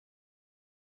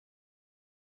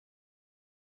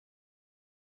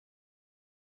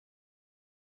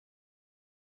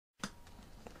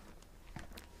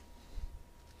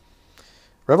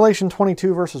Revelation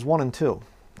 22 verses 1 and 2.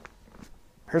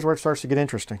 Here's where it starts to get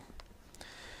interesting.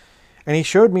 And he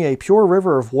showed me a pure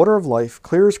river of water of life,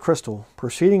 clear as crystal,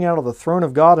 proceeding out of the throne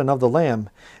of God and of the Lamb.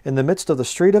 In the midst of the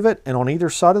street of it, and on either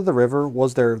side of the river,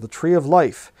 was there the tree of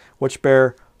life, which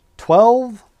bare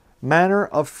 12 manner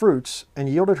of fruits, and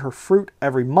yielded her fruit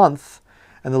every month.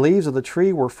 And the leaves of the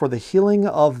tree were for the healing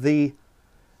of the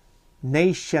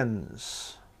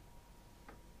nations.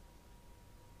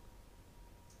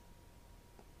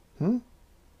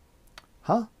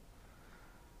 Huh?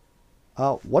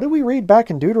 What did we read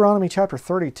back in Deuteronomy chapter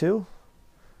 32?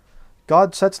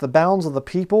 God sets the bounds of the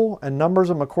people and numbers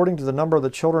them according to the number of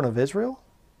the children of Israel.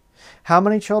 How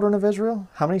many children of Israel?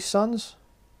 How many sons?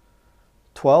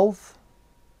 12.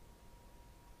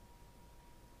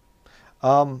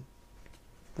 What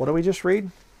did we just read?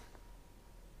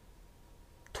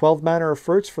 12 manner of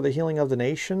fruits for the healing of the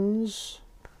nations.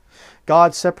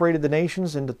 God separated the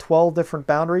nations into 12 different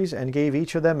boundaries and gave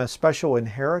each of them a special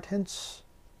inheritance.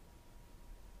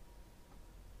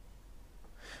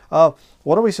 What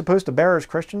are we supposed to bear as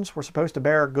Christians? We're supposed to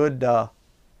bear good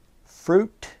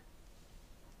fruit.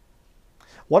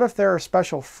 What if there are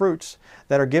special fruits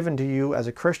that are given to you as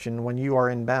a Christian when you are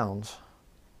in bounds?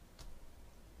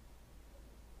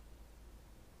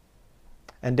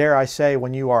 And dare I say,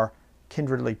 when you are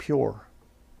kindredly pure?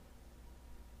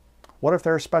 What if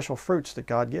there are special fruits that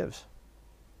God gives?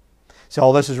 So,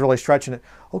 oh, this is really stretching it.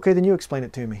 Okay, then you explain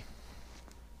it to me.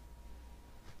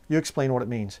 You explain what it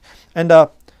means. And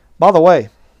by the way,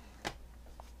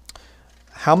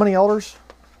 how many elders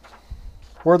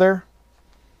were there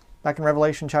back in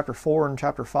Revelation chapter 4 and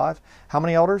chapter 5? How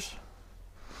many elders?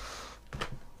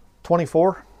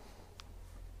 24.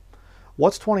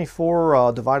 What's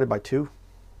 24 divided by 2?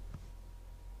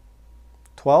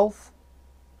 12.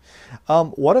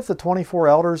 What if the 24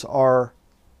 elders are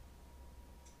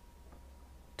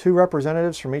 2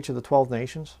 representatives from each of the 12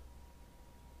 nations?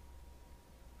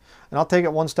 And I'll take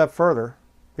it one step further.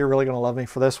 You're really going to love me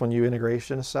for this one, you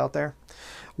integrationists out there.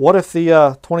 What if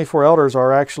the 24 elders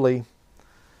are actually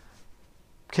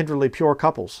kindredly pure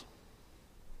couples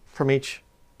from each,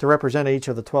 to represent each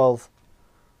of the 12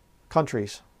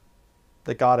 countries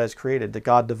that God has created, that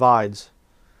God divides?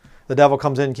 The devil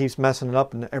comes in and keeps messing it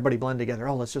up, and everybody blend together.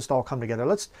 Oh, let's just all come together.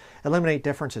 Let's eliminate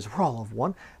differences. We're all of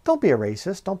one. Don't be a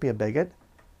racist. Don't be a bigot.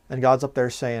 And God's up there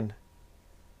saying,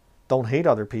 don't hate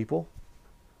other people,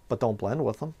 but don't blend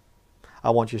with them.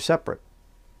 I want you separate.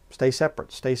 Stay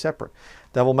separate. Stay separate.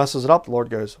 Devil messes it up. The Lord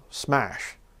goes,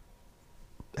 smash.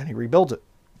 And he rebuilds it.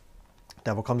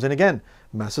 Devil comes in again,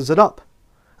 messes it up.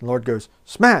 And the Lord goes,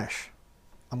 smash.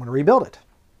 I'm going to rebuild it.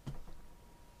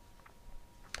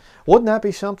 Wouldn't that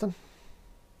be something?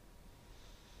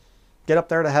 Get up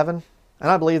there to heaven. And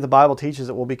I believe the Bible teaches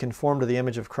that we'll be conformed to the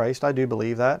image of Christ. I do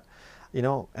believe that. You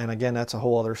know, and again, that's a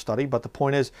whole other study. But the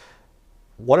point is,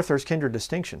 what if there's kindred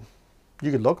distinction?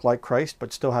 You could look like Christ,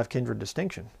 but still have kindred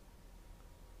distinction.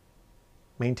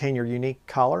 Maintain your unique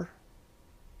collar.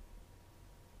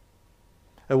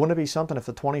 And wouldn't it be something if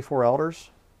the 24 elders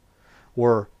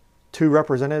were 2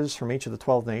 representatives from each of the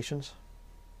 12 nations?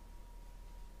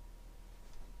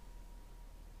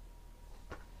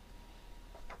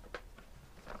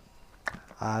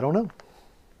 I don't know.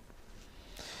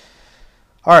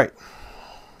 All right.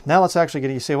 Now let's actually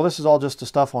get, you say, well, this is all just the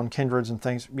stuff on kindreds and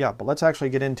things. Yeah, but let's actually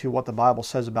get into what the Bible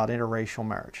says about interracial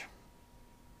marriage.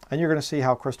 And you're going to see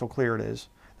how crystal clear it is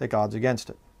that God's against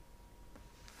it.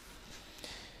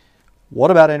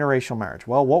 What about interracial marriage?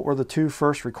 Well, what were the 2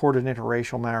 first recorded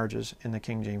interracial marriages in the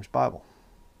King James Bible?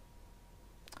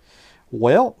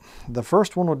 Well, the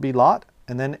first one would be Lot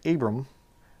and then Abram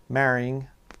marrying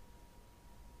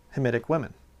Hamitic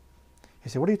women. You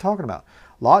say, what are you talking about?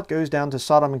 Lot goes down to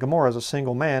Sodom and Gomorrah as a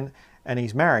single man, and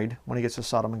he's married when he gets to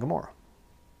Sodom and Gomorrah.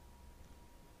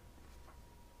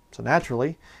 So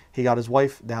naturally, he got his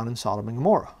wife down in Sodom and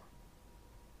Gomorrah.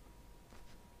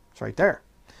 It's right there.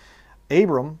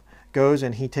 Abram goes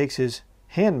and he takes his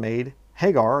handmaid,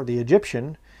 Hagar, the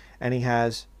Egyptian, and he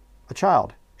has a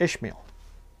child, Ishmael.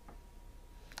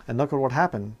 And look at what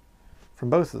happened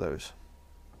from both of those.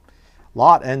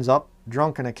 Lot ends up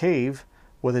drunk in a cave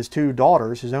with his 2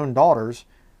 daughters, his own daughters,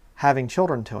 having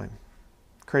children to him,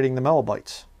 creating the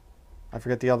Moabites. I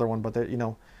forget the other one, but you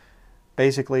know,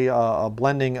 basically a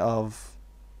blending of,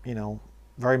 you know,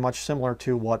 very much similar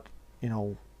to what, you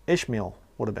know, Ishmael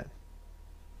would have been.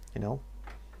 You know,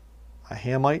 a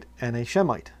Hamite and a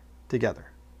Shemite together.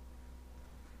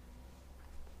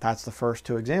 That's the first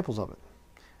 2 examples of it.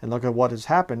 And look at what has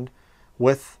happened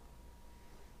with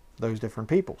those different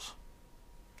peoples.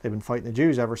 They've been fighting the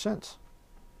Jews ever since.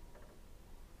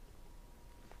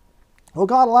 Well,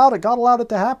 God allowed it. God allowed it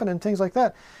to happen and things like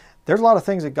that. There's a lot of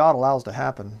things that God allows to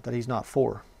happen that he's not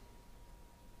for.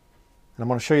 And I'm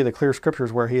going to show you the clear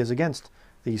scriptures where he is against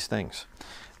these things.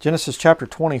 Genesis chapter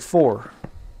 24.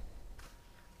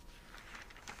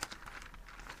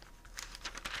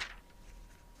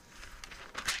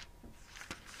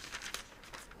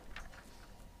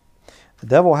 The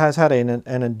devil has had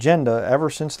an agenda ever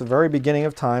since the very beginning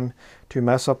of time to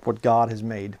mess up what God has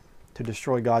made, to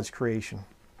destroy God's creation.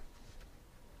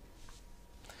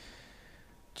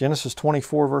 Genesis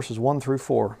 24 verses 1 through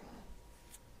 4.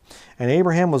 And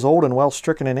Abraham was old and well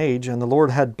stricken in age, and the Lord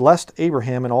had blessed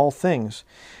Abraham in all things.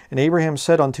 And Abraham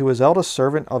said unto his eldest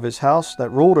servant of his house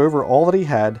that ruled over all that he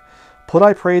had, Put,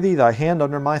 I pray thee, thy hand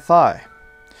under my thigh,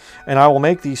 and I will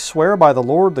make thee swear by the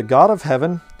Lord, the God of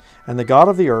heaven and the God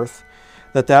of the earth,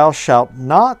 that thou shalt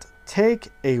not take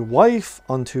a wife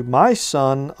unto my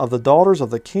son of the daughters of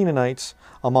the Canaanites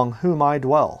among whom I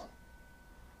dwell.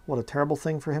 What a terrible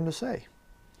thing for him to say.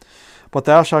 But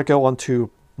thou shalt go unto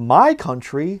my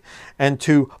country and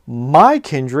to my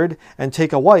kindred and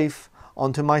take a wife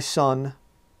unto my son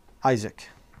Isaac.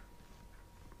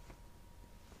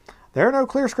 There are no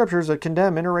clear scriptures that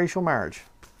condemn interracial marriage.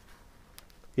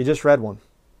 You just read one.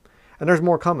 And there's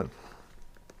more coming.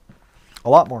 A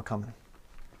lot more coming.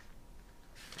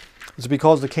 Is it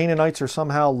because the Canaanites are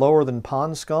somehow lower than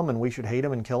pond scum and we should hate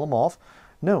them and kill them off?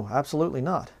 No, absolutely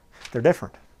not. They're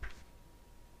different.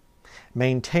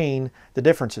 Maintain the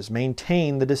differences.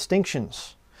 Maintain the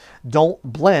distinctions. Don't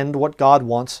blend what God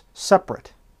wants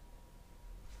separate.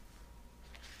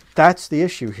 That's the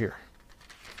issue here.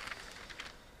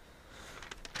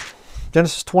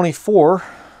 Genesis 24,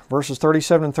 verses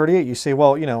 37 and 38, you say,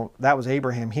 well, that was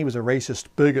Abraham. He was a racist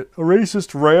bigot, a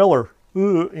racist railer,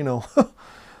 no,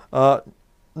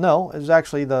 it was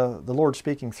actually the Lord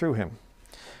speaking through him.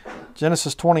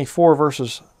 Genesis 24,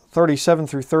 verses 37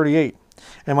 through 38.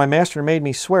 And my master made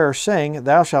me swear, saying,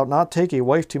 Thou shalt not take a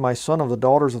wife to my son of the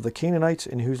daughters of the Canaanites,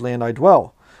 in whose land I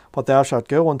dwell. But thou shalt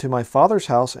go unto my father's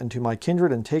house and to my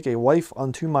kindred, and take a wife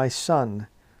unto my son.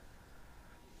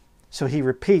 So he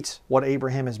repeats what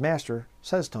Abraham, his master,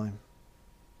 says to him.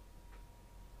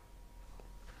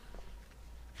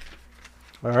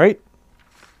 All right.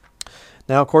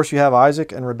 Now, of course, you have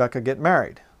Isaac and Rebekah get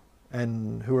married.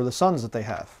 And who are the sons that they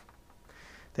have?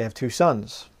 They have two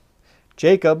sons,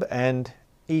 Jacob and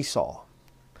Esau.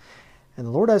 And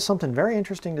the Lord has something very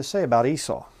interesting to say about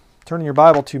Esau. Turn in your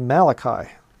Bible to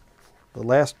Malachi, the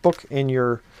last book in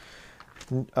your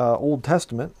Old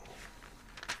Testament.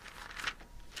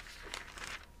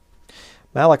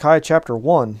 Malachi chapter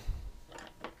 1.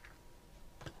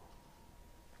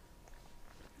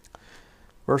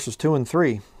 Verses 2 and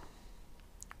 3. It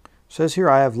says here,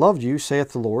 I have loved you,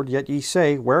 saith the Lord, yet ye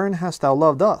say, Wherein hast thou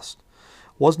loved us?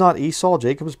 Was not Esau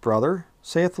Jacob's brother,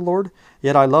 saith the Lord?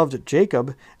 Yet I loved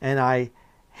Jacob, and I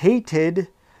hated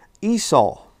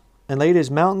Esau, and laid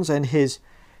his mountains and his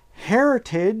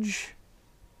heritage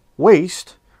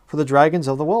waste for the dragons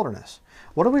of the wilderness.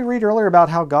 What did we read earlier about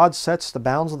how God sets the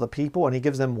bounds of the people and he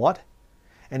gives them what?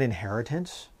 An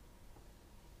inheritance?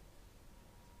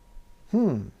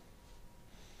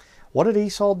 What did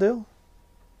Esau do?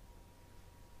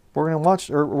 We're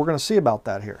going to see about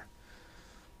that here.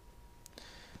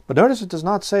 But notice it does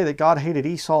not say that God hated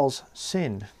Esau's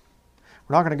sin.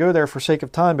 We're not going to go there for sake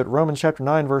of time, but Romans chapter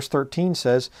 9 verse 13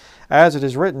 says, As it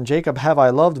is written, Jacob have I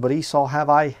loved, but Esau have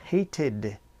I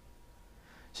hated.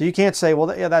 So you can't say,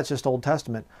 well, yeah, that's just Old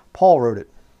Testament. Paul wrote it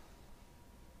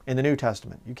in the New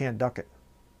Testament. You can't duck it.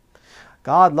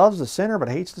 God loves the sinner but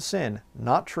hates the sin.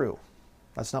 Not true.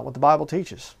 That's not what the Bible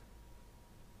teaches.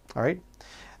 All right?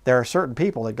 There are certain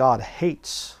people that God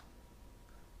hates.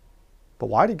 But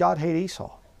why did God hate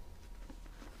Esau?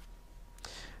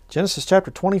 Genesis chapter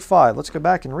 25. Let's go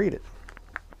back and read it.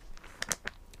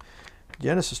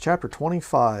 Genesis chapter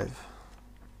 25.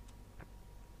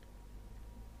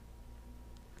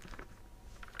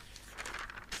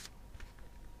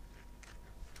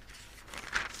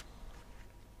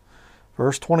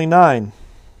 Verse 29.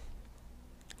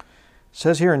 It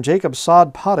says here, And Jacob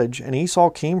sod pottage, and Esau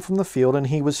came from the field, and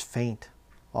he was faint.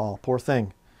 Oh, poor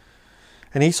thing.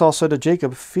 And Esau said to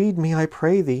Jacob, Feed me, I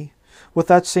pray thee, with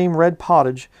that same red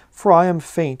pottage, for I am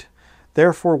faint.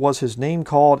 Therefore was his name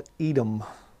called Edom.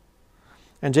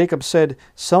 And Jacob said,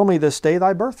 Sell me this day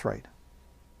thy birthright.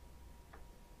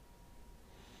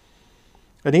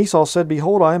 And Esau said,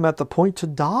 Behold, I am at the point to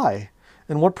die,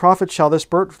 and what profit shall this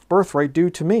birthright do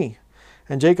to me?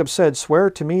 And Jacob said, Swear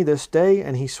to me this day.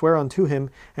 And he sware unto him,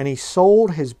 and he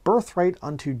sold his birthright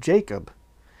unto Jacob.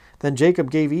 Then Jacob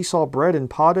gave Esau bread and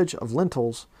pottage of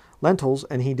lentils, lentils,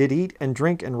 and he did eat and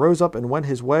drink and rose up and went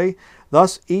his way.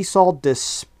 Thus Esau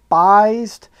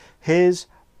despised his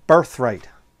birthright.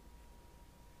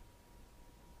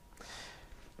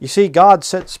 You see, God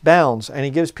sets bounds and he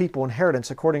gives people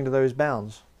inheritance according to those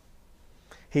bounds.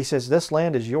 He says, this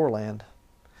land is your land.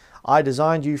 I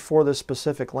designed you for this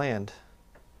specific land.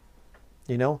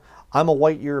 You know, I'm a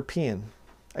white European,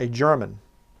 a German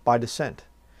by descent.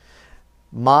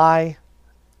 My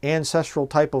ancestral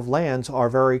type of lands are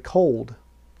very cold.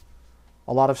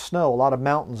 A lot of snow, a lot of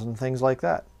mountains and things like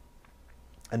that.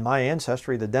 In my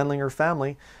ancestry, the Denlinger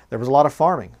family, there was a lot of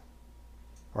farming.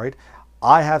 Right?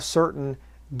 I have certain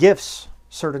gifts,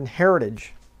 certain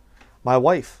heritage. My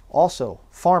wife also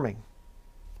farming,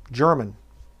 German.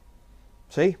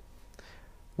 See?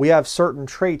 We have certain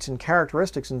traits and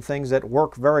characteristics and things that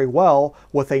work very well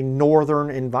with a northern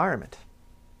environment.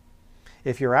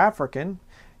 If you're African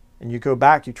and you go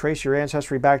back, you trace your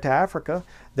ancestry back to Africa,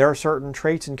 there are certain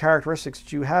traits and characteristics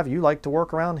that you have. You like to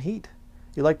work around heat.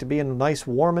 You like to be in a nice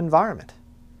warm environment.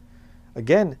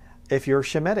 Again, if you're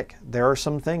Shemitic, there are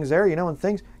some things there, you know, and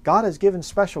things. God has given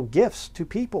special gifts to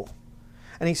people.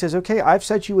 And he says, okay, I've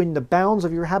set you in the bounds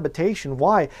of your habitation.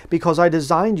 Why? Because I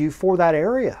designed you for that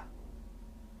area.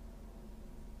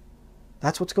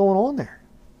 That's what's going on there.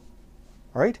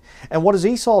 All right? And what does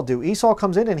Esau do? Esau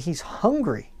comes in and he's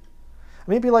hungry.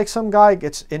 Maybe like some guy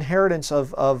gets inheritance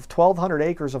of 1,200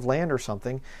 acres of land or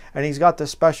something, and he's got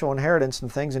this special inheritance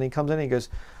and things, and he comes in and he goes,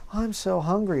 I'm so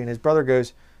hungry. And his brother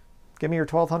goes, give me your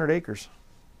 1,200 acres.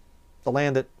 The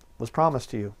land that was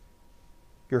promised to you.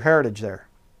 Your heritage there.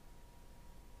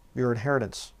 Your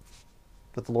inheritance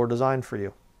that the Lord designed for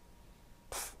you.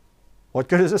 What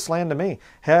good is this land to me?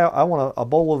 Hey, I want a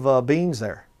bowl of beans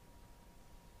there.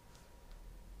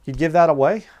 You'd give that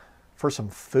away for some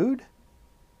food?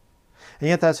 And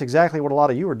yet that's exactly what a lot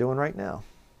of you are doing right now.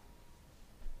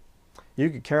 You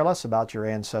could care less about your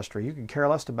ancestry. You could care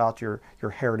less about your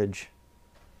heritage.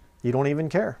 You don't even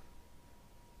care.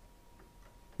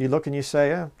 You look and you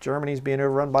say, Germany's being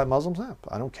overrun by Muslims.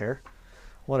 I don't care.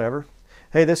 Whatever.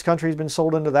 Hey, this country's been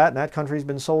sold into that and that country's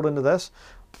been sold into this.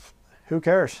 Who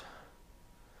cares?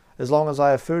 As long as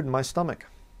I have food in my stomach.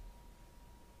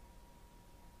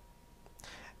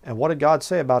 And what did God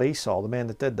say about Esau, the man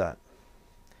that did that?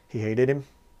 He hated him.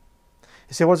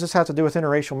 You say, what does this have to do with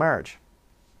interracial marriage?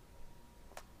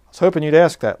 I was hoping you'd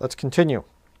ask that. Let's continue.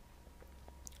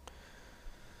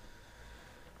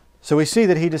 So we see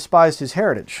that he despised his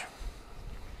heritage.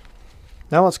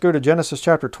 Now let's go to Genesis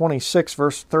chapter 26,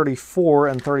 verse 34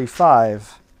 and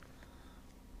 35.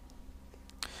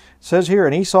 It says here,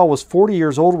 and Esau was 40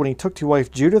 years old when he took to wife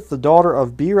Judith, the daughter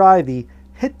of Beri the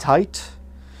Hittite,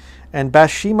 and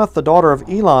Bathshemath, the daughter of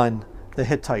Elon the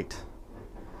Hittite.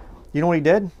 You know what he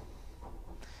did?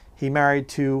 He married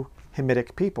two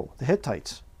Hamitic people, the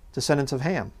Hittites, descendants of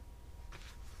Ham.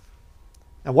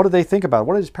 And what did they think about it?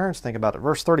 What did his parents think about it?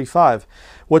 Verse 35,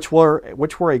 which were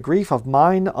a grief of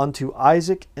mine unto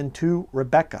Isaac and to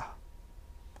Rebekah.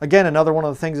 Again, another one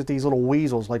of the things that these little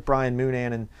weasels like Brian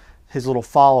Moonan and his little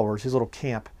followers, his little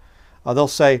camp, they'll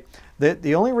say that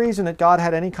the only reason that God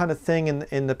had any kind of thing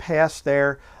in the past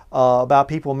there about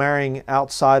people marrying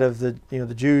outside of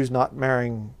the Jews not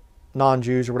marrying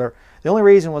non-Jews or whatever, the only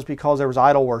reason was because there was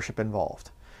idol worship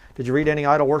involved. Did you read any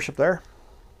idol worship there?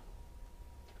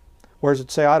 Where does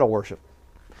it say idol worship?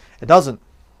 It doesn't.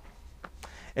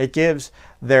 It gives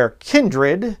their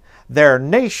kindred, their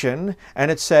nation, and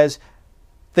it says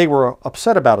they were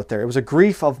upset about it there. It was a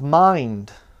grief of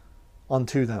mind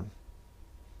unto them.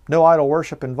 No idol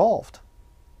worship involved.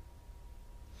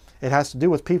 It has to do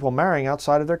with people marrying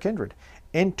outside of their kindred.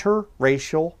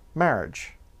 Interracial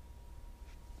marriage.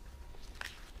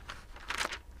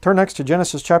 Turn next to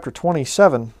Genesis chapter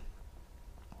 27,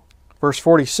 verse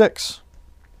 46.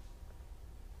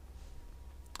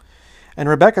 And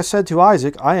Rebekah said to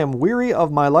Isaac, I am weary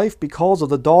of my life because of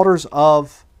the daughters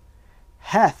of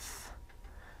Heth.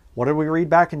 What did we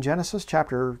read back in Genesis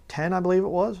chapter 10, I believe it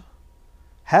was?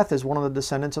 Heth is one of the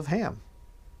descendants of Ham.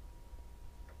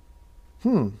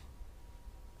 That's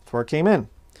where it came in.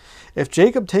 If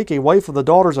Jacob take a wife of the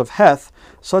daughters of Heth,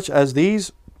 such as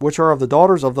these which are of the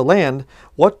daughters of the land,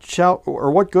 what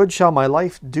good shall my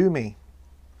life do me?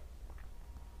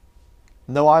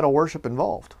 No idol worship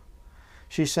involved.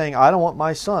 She's saying, I don't want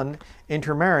my son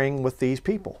intermarrying with these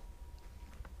people.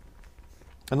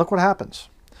 And look what happens.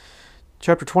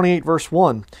 Chapter 28, verse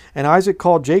 1. And Isaac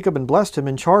called Jacob and blessed him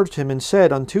and charged him and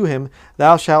said unto him,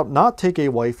 Thou shalt not take a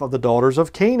wife of the daughters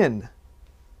of Canaan.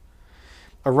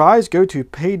 Arise, go to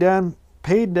Padan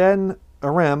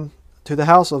Aram, to the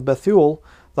house of Bethuel,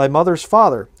 thy mother's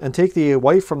father, and take thee a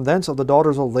wife from thence of the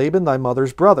daughters of Laban thy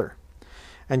mother's brother.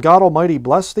 And God Almighty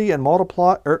bless thee and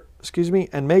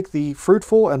and make thee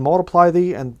fruitful and multiply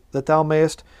thee, and that thou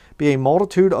mayest be a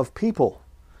multitude of people.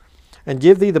 And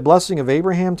give thee the blessing of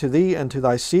Abraham to thee and to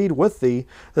thy seed with thee,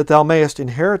 that thou mayest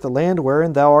inherit the land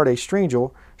wherein thou art a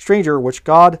stranger, which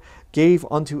God gave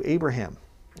unto Abraham.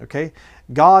 Okay?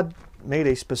 God made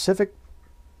a specific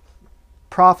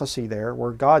prophecy there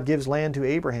where God gives land to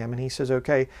Abraham, and he says,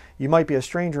 okay, you might be a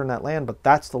stranger in that land, but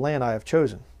that's the land I have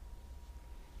chosen.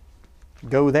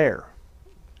 Go there.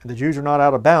 And the Jews are not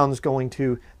out of bounds going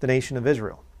to the nation of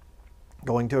Israel,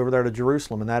 going to over there to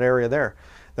Jerusalem in that area there.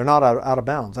 They're not out of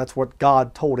bounds. That's what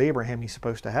God told Abraham he's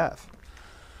supposed to have.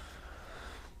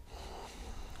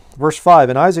 Verse 5,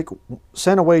 and Isaac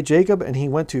sent away Jacob, and he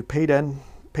went to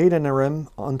Padan-aram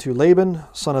unto Laban,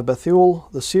 son of Bethuel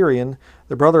the Syrian,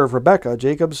 the brother of Rebekah,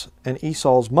 Jacob's and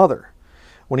Esau's mother.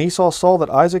 When Esau saw that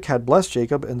Isaac had blessed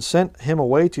Jacob, and sent him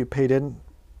away to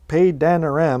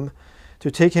Padan-aram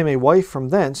to take him a wife from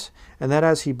thence, and that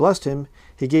as he blessed him,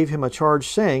 he gave him a charge,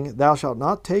 saying, Thou shalt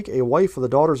not take a wife of the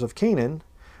daughters of Canaan,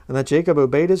 and that Jacob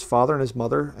obeyed his father and his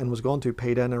mother, and was gone to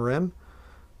Padan-aram.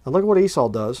 Now look at what Esau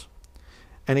does.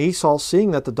 And Esau,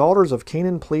 seeing that the daughters of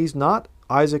Canaan pleased not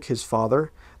Isaac his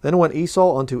father, then went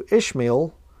Esau unto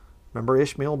Ishmael. Remember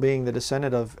Ishmael being the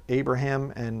descendant of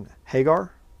Abraham and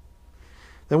Hagar?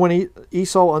 Then went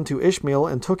Esau unto Ishmael,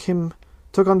 and took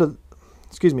unto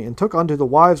the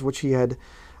wives which he had,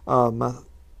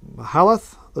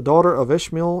 Mahalath, the daughter of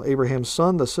Ishmael, Abraham's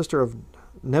son, the sister of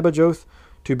Nebajoth,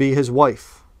 to be his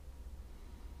wife.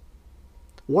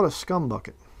 What a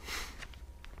scumbucket,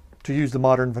 to use the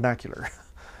modern vernacular.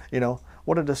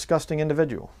 What a disgusting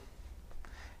individual.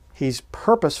 He's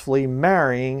purposefully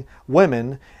marrying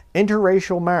women,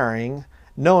 interracial marrying,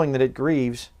 knowing that it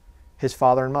grieves his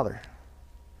father and mother.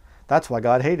 That's why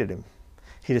God hated him.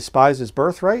 He despised his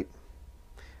birthright,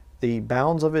 the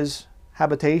bounds of his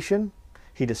habitation.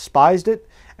 He despised it,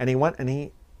 and he went and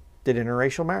he did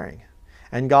interracial marrying.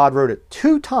 And God wrote it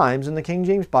 2 times in the King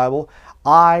James Bible,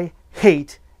 I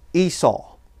hate Esau.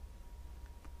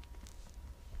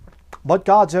 But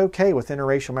God's okay with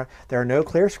interracial marriage. There are no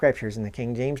clear scriptures in the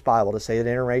King James Bible to say that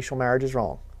interracial marriage is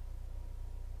wrong.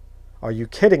 Are you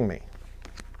kidding me?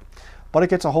 But it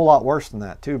gets a whole lot worse than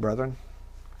that too, brethren.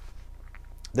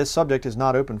 This subject is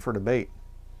not open for debate.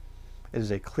 It is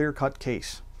a clear-cut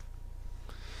case.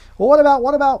 Well,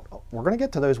 what about? We're going to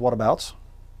get to those whatabouts.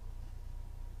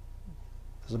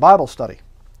 This is a Bible study.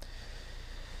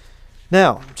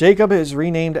 Now, Jacob is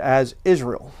renamed as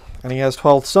Israel, and he has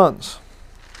 12 sons.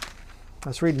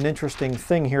 Let's read an interesting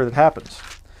thing here that happens.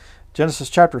 Genesis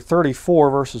chapter 34,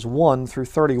 verses 1 through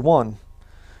 31. I'm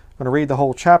going to read the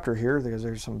whole chapter here because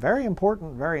there's some very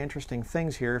important, very interesting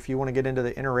things here if you want to get into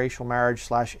the interracial marriage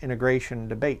 / integration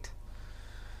debate.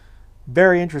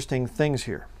 Very interesting things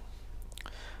here.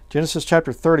 Genesis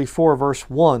chapter 34, verse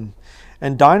 1.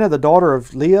 And Dinah, the daughter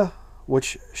of Leah,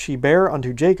 which she bare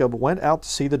unto Jacob, went out to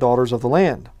see the daughters of the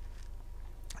land.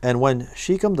 And when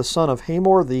Shechem, the son of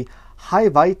Hamor, the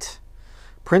Hivite,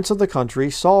 prince of the country,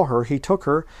 saw her, he took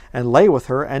her, and lay with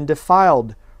her, and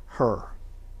defiled her.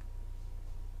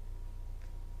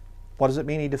 What does it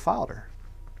mean he defiled her?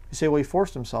 You say, well, he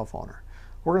forced himself on her.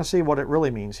 We're going to see what it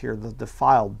really means here, the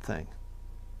defiled thing.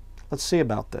 Let's see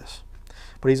about this.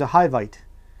 But he's a Hivite.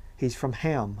 He's from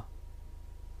Ham.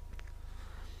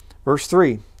 Verse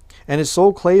 3. And his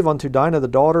soul clave unto Dinah the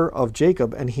daughter of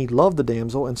Jacob, and he loved the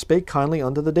damsel, and spake kindly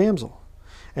unto the damsel.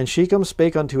 And Shechem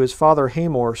spake unto his father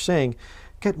Hamor, saying,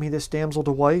 Get me this damsel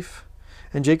to wife.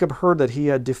 And Jacob heard that he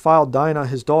had defiled Dinah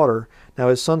his daughter. Now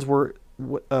his sons were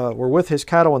with his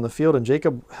cattle in the field, and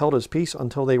Jacob held his peace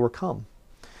until they were come.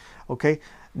 Okay,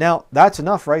 now that's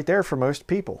enough right there for most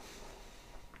people.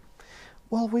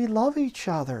 Well, we love each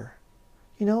other.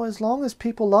 As long as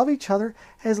people love each other,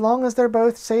 as long as they're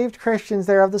both saved Christians,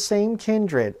 they're of the same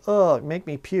kindred. Ugh, make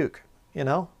me puke,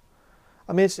 I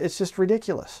mean, it's just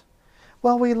ridiculous.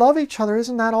 Well, we love each other.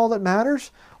 Isn't that all that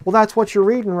matters? Well, that's what you're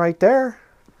reading right there.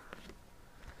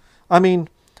 I mean,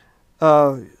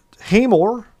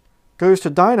 Hamor goes to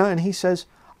Dinah and he says,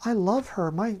 I love her.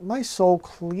 My soul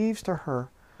cleaves to her.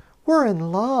 We're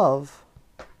in love.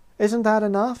 Isn't that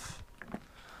enough?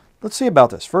 Let's see about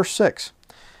this. Verse 6.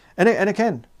 And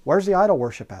again, where's the idol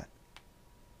worship at?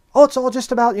 Oh, it's all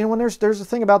just about, when there's a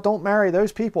thing about don't marry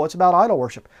those people. It's about idol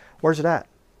worship. Where's it at?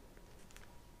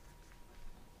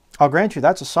 I'll grant you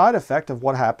that's a side effect of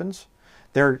what happens.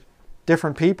 They're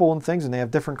different people and things, and they have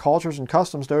different cultures and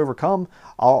customs to overcome.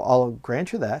 I'll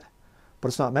grant you that, but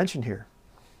it's not mentioned here.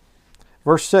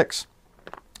 Verse 6.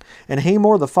 And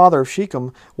Hamor the father of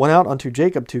Shechem went out unto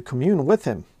Jacob to commune with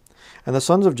him. And the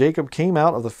sons of Jacob came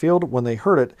out of the field when they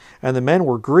heard it, and the men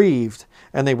were grieved,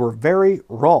 and they were very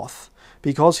wroth,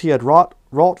 because he had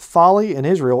wrought folly in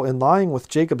Israel in lying with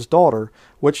Jacob's daughter,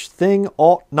 which thing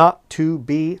ought not to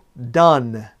be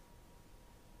done.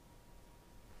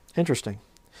 Interesting.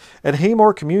 And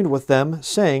Hamor communed with them,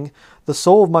 saying, The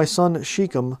soul of my son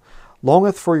Shechem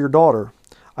longeth for your daughter.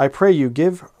 I pray you,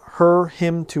 give her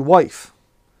him to wife.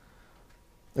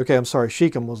 Okay, I'm sorry.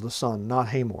 Shechem was the son, not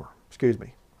Hamor. Excuse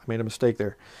me. I made a mistake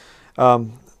there. Now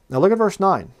look at verse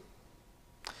 9.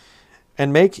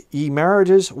 And make ye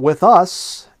marriages with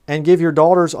us, and give your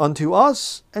daughters unto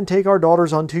us, and take our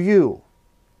daughters unto you.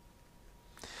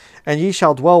 And ye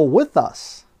shall dwell with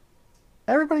us.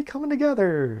 Everybody coming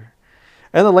together.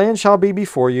 And the land shall be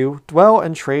before you. Dwell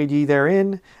and trade ye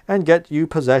therein, and get you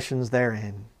possessions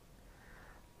therein.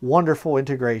 Wonderful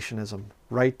integrationism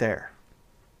right there.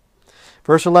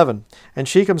 Verse 11. And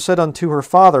Shechem said unto her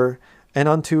father and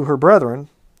unto her brethren,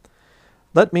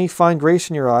 Let me find grace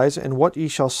in your eyes, and what ye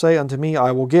shall say unto me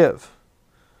I will give.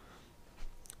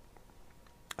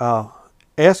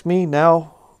 Ask me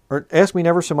never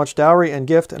so much dowry and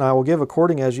gift, and I will give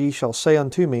according as ye shall say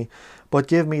unto me, but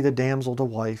give me the damsel to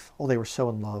wife. Oh, they were so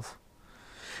in love.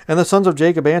 And the sons of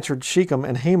Jacob answered Shechem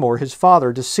and Hamor his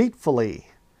father deceitfully,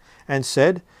 and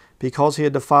said, because he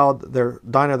had defiled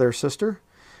Dinah their sister.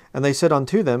 And they said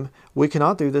unto them, We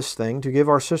cannot do this thing, to give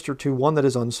our sister to one that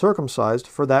is uncircumcised,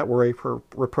 for that were a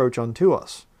reproach unto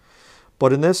us.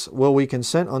 But in this will we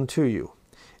consent unto you.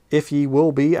 If ye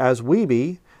will be as we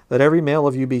be, that every male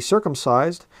of you be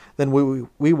circumcised, then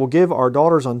we will give our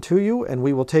daughters unto you, and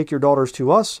we will take your daughters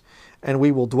to us, and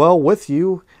we will dwell with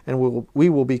you, and we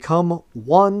will become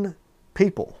one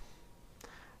people.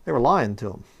 They were lying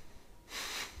to him.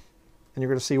 And you're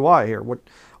going to see why here.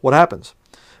 What happens?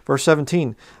 Verse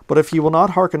 17, But if ye will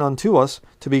not hearken unto us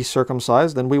to be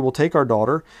circumcised, then we will take our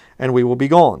daughter, and we will be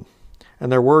gone.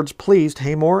 And their words pleased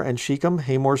Hamor and Shechem,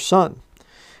 Hamor's son.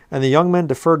 And the young men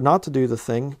deferred not to do the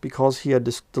thing, because he had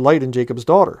delight in Jacob's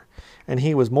daughter. And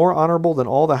he was more honorable than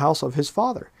all the house of his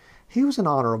father. He was an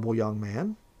honorable young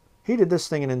man. He did this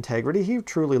thing in integrity. He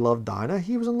truly loved Dinah.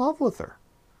 He was in love with her.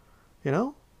 You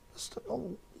know?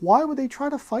 Why would they try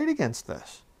to fight against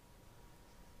this?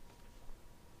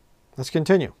 Let's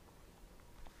continue.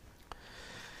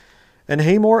 And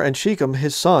Hamor and Shechem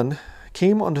his son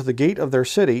came unto the gate of their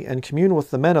city, and communed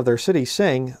with the men of their city,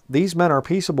 saying, These men are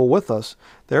peaceable with us,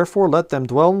 therefore let them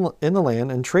dwell in the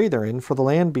land, and trade therein, for the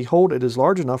land, behold, it is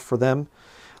large enough for them.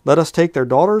 Let us take their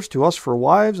daughters to us for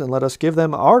wives, and let us give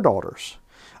them our daughters.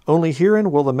 Only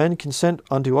herein will the men consent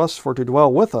unto us for to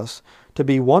dwell with us, to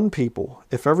be one people,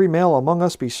 if every male among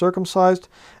us be circumcised,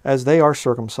 as they are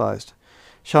circumcised.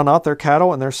 Shall not their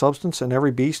cattle and their substance and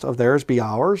every beast of theirs be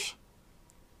ours?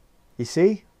 You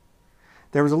see?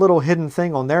 There was a little hidden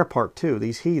thing on their part too,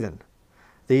 these heathen.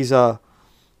 These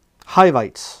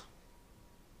Hivites.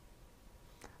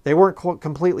 They weren't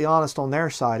completely honest on their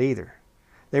side either.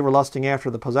 They were lusting after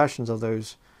the possessions of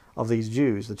these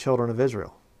Jews, the children of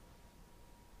Israel.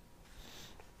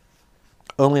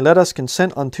 Only let us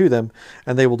consent unto them,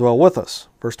 and they will dwell with us.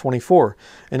 Verse 24,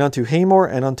 And unto Hamor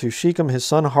and unto Shechem his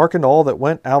son hearkened all that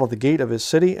went out of the gate of his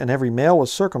city, and every male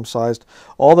was circumcised,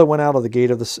 all that went out of the gate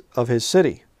of his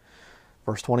city.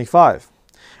 Verse 25,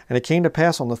 And it came to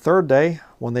pass on the third day,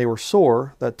 when they were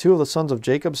sore, that two of the sons of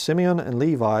Jacob, Simeon and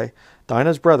Levi,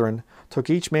 Dinah's brethren, took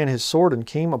each man his sword, and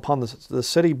came upon the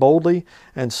city boldly,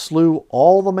 and slew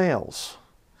all the males.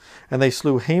 And they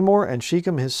slew Hamor and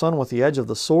Shechem his son with the edge of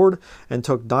the sword, and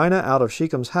took Dinah out of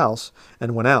Shechem's house,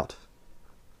 and went out.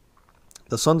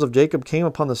 The sons of Jacob came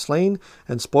upon the slain,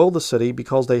 and spoiled the city,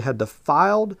 because they had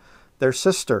defiled their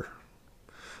sister.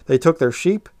 They took their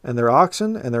sheep, and their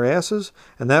oxen, and their asses,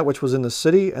 and that which was in the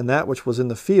city, and that which was in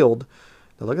the field.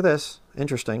 Now look at this,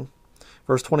 interesting.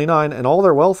 Verse 29, And all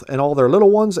their wealth, and all their little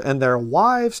ones, and their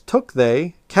wives took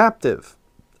they captive,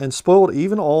 and spoiled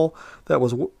even all that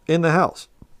was in the house.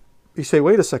 You say,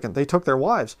 wait a second, they took their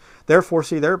wives. Therefore,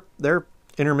 see, they're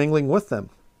intermingling with them.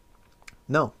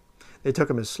 No, they took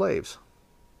them as slaves.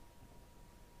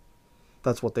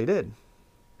 That's what they did.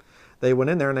 They went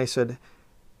in there and they said,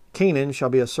 Canaan shall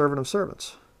be a servant of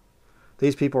servants.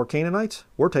 These people are Canaanites.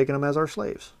 We're taking them as our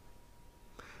slaves.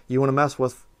 You want to mess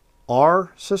with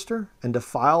our sister and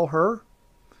defile her?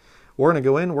 We're going to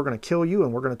go in, we're going to kill you,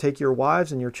 and we're going to take your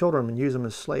wives and your children and use them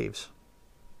as slaves.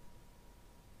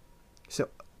 So,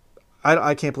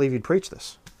 I can't believe you'd preach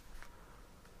this.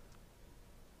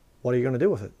 What are you going to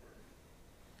do with it?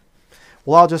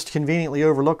 Well, I'll just conveniently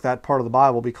overlook that part of the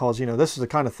Bible because, this is the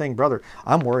kind of thing, brother,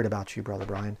 I'm worried about you, Brother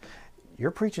Bryan.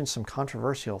 you're preaching some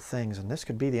controversial things and this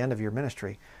could be the end of your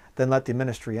ministry, then let the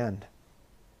ministry end.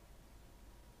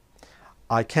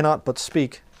 I cannot but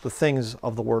speak the things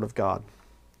of the Word of God.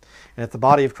 And if the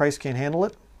body of Christ can't handle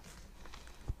it,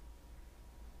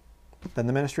 then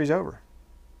the ministry's over.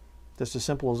 Just as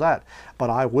simple as that. But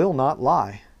I will not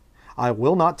lie. I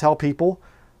will not tell people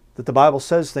that the Bible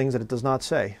says things that it does not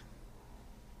say.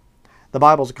 The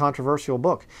Bible is a controversial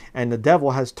book, and the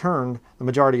devil has turned the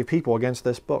majority of people against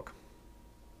this book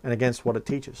and against what it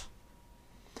teaches.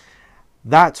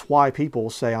 That's why people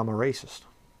say I'm a racist.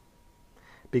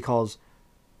 Because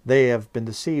they have been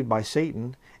deceived by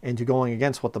Satan into going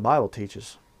against what the Bible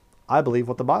teaches. I believe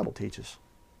what the Bible teaches.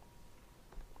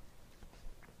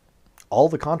 All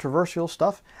the controversial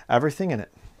stuff, everything in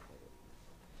it.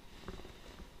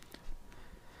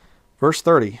 Verse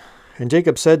 30. And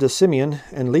Jacob said to Simeon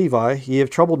and Levi, Ye have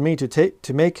troubled me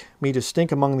to make me to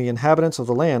stink among the inhabitants of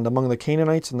the land, among the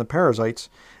Canaanites and the Perizzites,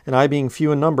 and I being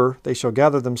few in number, they shall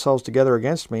gather themselves together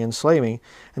against me, and slay me,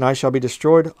 and I shall be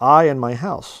destroyed, I and my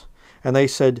house. And they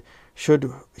said,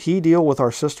 Should he deal with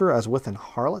our sister as with an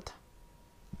harlot?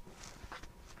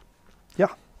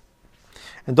 Yeah.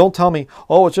 And don't tell me,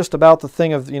 oh, it's just about the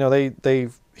thing of,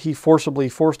 he forcibly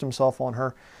forced himself on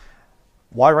her.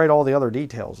 Why write all the other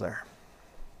details there?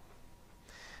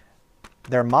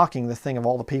 They're mocking the thing of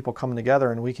all the people coming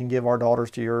together and we can give our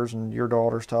daughters to yours and your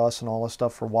daughters to us and all this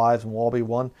stuff for wives and we'll all be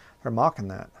one. They're mocking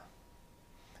that.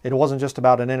 It wasn't just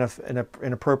about an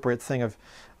inappropriate thing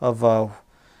of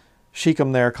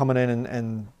Shechem there coming in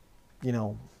and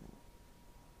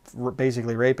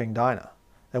basically raping Dinah.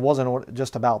 It wasn't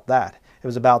just about that. It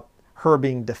was about her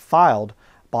being defiled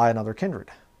by another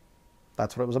kindred.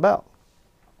 That's what it was about.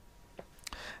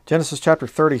 Genesis chapter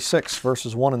 36,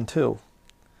 verses 1 and 2.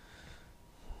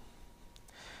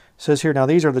 It says here, Now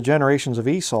these are the generations of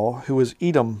Esau, who was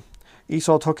Edom.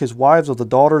 Esau took his wives of the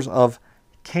daughters of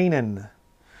Canaan.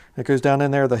 It goes down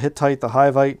in there, the Hittite, the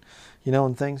Hivite,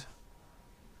 and things.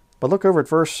 But look over at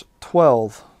verse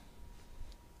 12.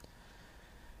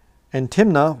 And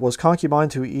Timnah was concubine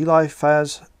to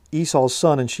Eliphaz, Esau's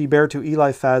son, and she bare to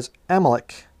Eliphaz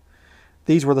Amalek.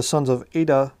 These were the sons of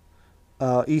Adah,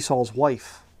 Esau's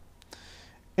wife.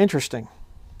 Interesting.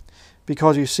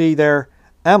 Because you see there,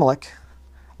 Amalek,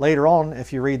 later on,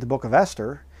 if you read the book of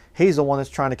Esther, he's the one that's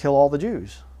trying to kill all the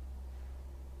Jews.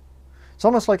 It's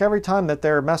almost like every time that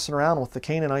they're messing around with the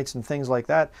Canaanites and things like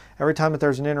that, every time that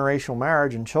there's an interracial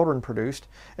marriage and children produced,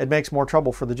 it makes more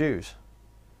trouble for the Jews.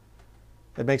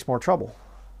 It makes more trouble,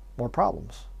 more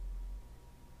problems.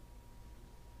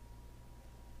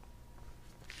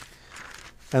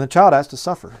 And the child has to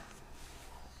suffer.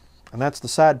 And that's the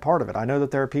sad part of it. I know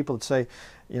that there are people that say,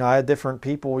 I had different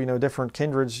people, different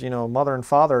kindreds, mother and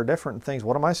father are different things.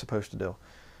 What am I supposed to do?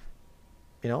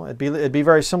 It'd be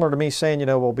very similar to me saying,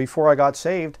 well, before I got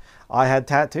saved, I had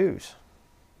tattoos.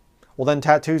 Well, then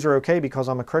tattoos are okay because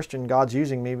I'm a Christian. God's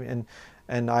using me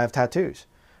and I have tattoos.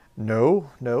 No,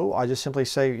 I just simply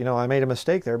say, I made a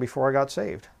mistake there before I got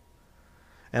saved.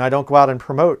 And I don't go out and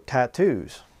promote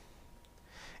tattoos.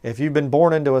 If you've been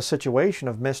born into a situation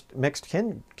of mixed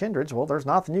kindreds, well, there's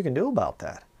nothing you can do about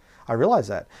that. I realize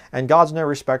that. And God's no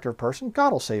respecter of person.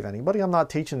 God will save anybody. I'm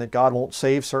not teaching that God won't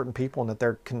save certain people and that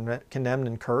they're condemned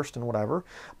and cursed and whatever.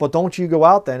 But don't you go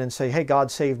out then and say, hey,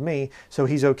 God saved me, so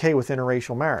he's okay with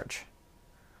interracial marriage.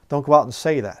 Don't go out and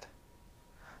say that.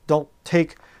 Don't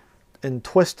take and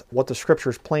twist what the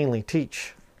scriptures plainly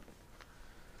teach.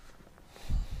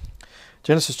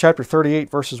 Genesis chapter 38,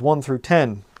 verses 1 through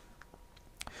 10.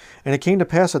 And it came to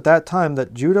pass at that time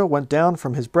that Judah went down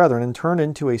from his brethren and turned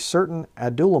into a certain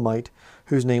Adullamite,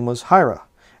 whose name was Hira.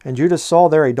 And Judah saw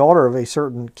there a daughter of a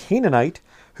certain Canaanite,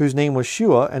 whose name was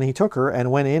Shua, and he took her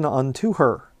and went in unto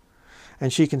her.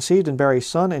 And she conceived and bare a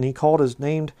son, and he called his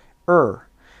name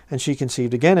And she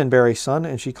conceived again and bare a son,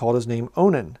 and she called his name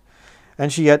Onan.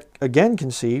 And she yet again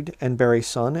conceived and bare a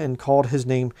son, and called his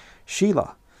name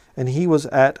Shelah. And he was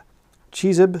at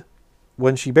Chezib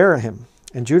when she bare him.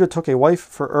 And Judah took a wife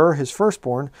for his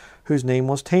firstborn, whose name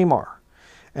was Tamar.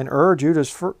 And Judah's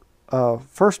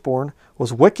firstborn,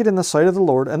 was wicked in the sight of the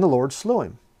Lord, and the Lord slew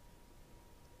him.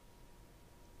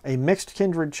 A mixed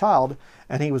kindred child,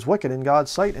 and he was wicked in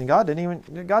God's sight, and God didn't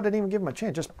even give him a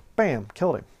chance. Just bam,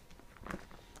 killed him.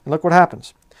 And look what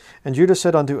happens. And Judah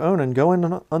said unto Onan, Go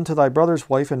in unto thy brother's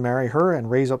wife, and marry her, and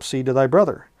raise up seed to thy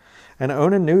brother. And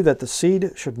Onan knew that the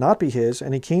seed should not be his,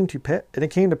 and it came to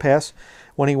pass,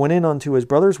 when he went in unto his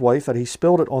brother's wife, that he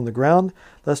spilled it on the ground,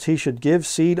 lest he should give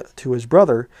seed to his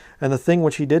brother. And the thing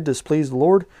which he did displeased the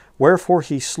Lord, wherefore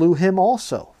he slew him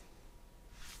also.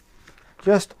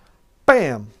 Just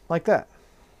bam, like that.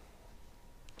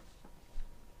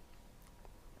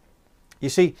 You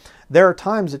see, there are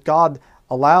times that God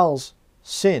allows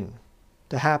sin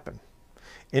to happen,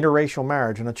 interracial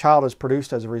marriage, and a child is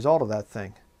produced as a result of that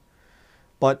thing.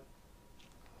 But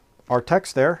our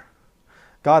text there,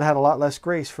 God had a lot less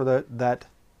grace for that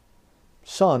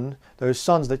son, those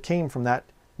sons that came from that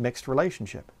mixed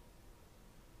relationship.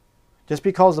 Just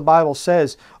because the Bible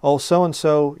says, oh,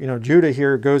 so-and-so, Judah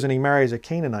here goes and he marries a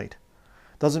Canaanite,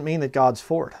 doesn't mean that God's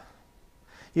for it.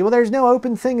 Yeah, well, there's no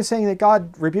open thing saying that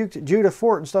God rebuked Judah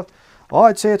for it and stuff. Oh,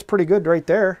 I'd say it's pretty good right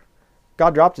there.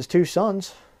 God dropped his 2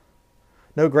 sons.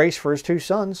 No grace for his 2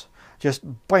 sons.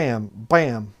 Just bam,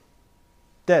 bam,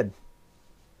 dead.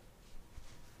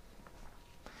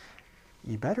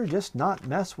 You better just not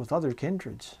mess with other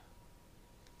kindreds.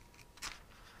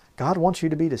 God wants you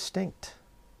to be distinct.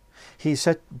 He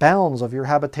set bounds of your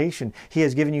habitation. He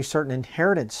has given you certain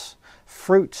inheritance,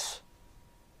 fruits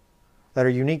that are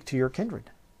unique to your kindred.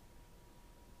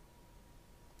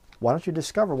 Why don't you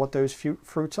discover what those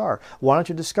fruits are? Why don't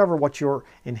you discover what your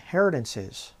inheritance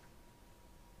is?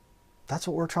 That's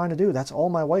what we're trying to do. That's all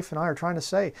my wife and I are trying to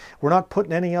say. We're not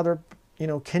putting any other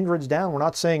kindreds down. We're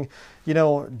not saying,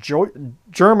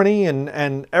 Germany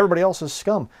and everybody else is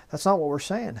scum. That's not what we're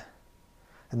saying.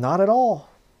 Not at all.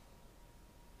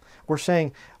 We're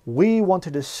saying we want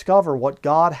to discover what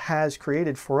God has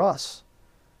created for us.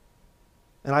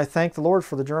 And I thank the Lord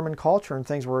for the German culture and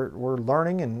things we're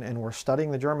learning and we're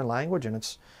studying the German language, and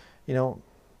it's,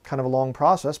 kind of a long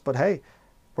process, but hey,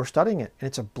 we're studying it and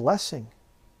it's a blessing.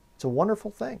 It's a wonderful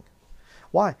thing.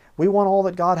 Why? We want all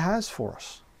that God has for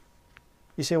us.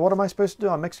 You say, what am I supposed to do?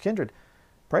 I'm mixed kindred.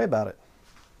 Pray about it.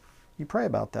 You pray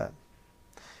about that.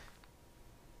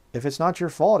 If it's not your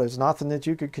fault, it's nothing that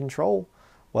you could control,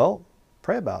 well,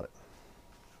 pray about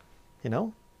it.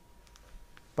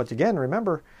 But again,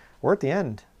 remember, we're at the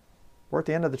end. We're at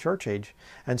the end of the church age.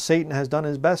 And Satan has done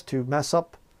his best to mess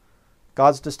up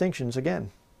God's distinctions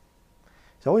again.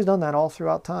 He's always done that all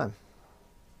throughout time.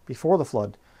 Before the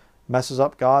flood, messes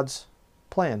up God's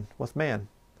plan with man.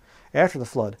 After the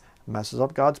flood, messes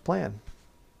up God's plan.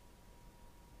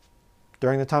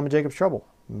 During the time of Jacob's trouble,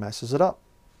 messes it up.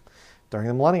 During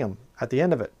the millennium, at the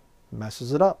end of it,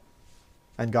 messes it up.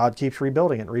 And God keeps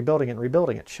rebuilding it, rebuilding it,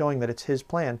 rebuilding it, showing that it's his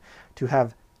plan to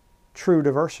have true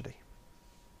diversity.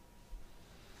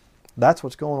 That's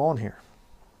what's going on here.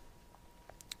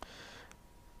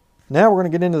 Now we're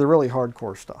going to get into the really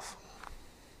hardcore stuff.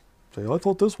 Say, I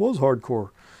thought this was hardcore.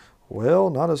 Well,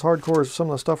 not as hardcore as some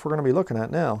of the stuff we're going to be looking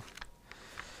at now.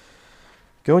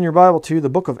 Go in your Bible to the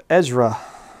book of Ezra.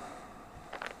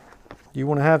 You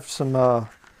want to have some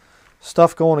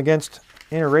stuff going against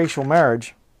interracial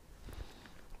marriage.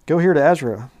 Go here to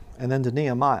Ezra and then to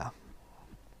Nehemiah.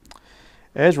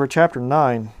 Ezra chapter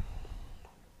 9,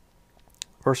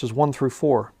 verses 1 through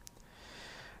 4.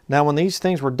 Now when these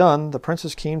things were done, the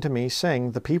princes came to me,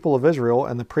 saying, the people of Israel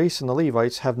and the priests and the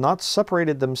Levites have not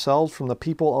separated themselves from the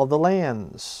people of the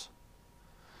lands,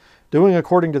 doing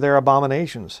according to their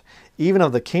abominations, even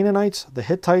of the Canaanites, the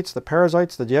Hittites, the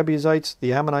Perizzites, the Jebusites,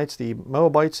 the Ammonites, the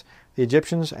Moabites, the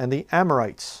Egyptians, and the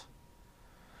Amorites.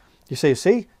 You say,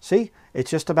 see,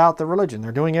 it's just about the religion.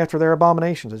 They're doing after their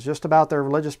abominations. It's just about their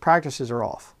religious practices are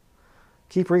off.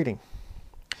 Keep reading.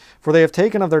 For they have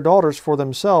taken of their daughters for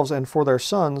themselves and for their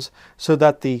sons, so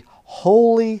that the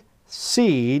holy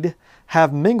seed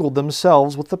have mingled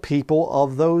themselves with the people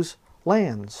of those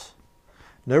lands.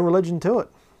 No religion to it.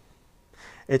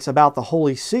 It's about the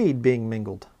holy seed being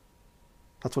mingled.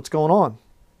 That's what's going on.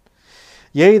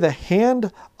 Yea, the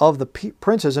hand of the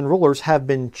princes and rulers have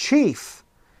been chief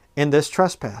in this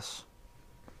trespass.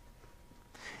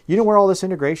 You know where all this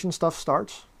integration stuff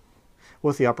starts?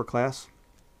 With the upper class.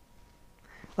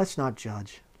 Let's not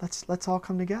judge. Let's all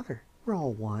come together. We're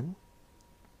all one.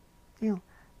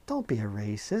 Don't be a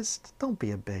racist. Don't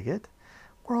be a bigot.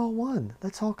 We're all one.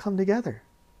 Let's all come together.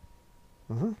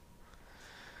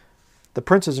 The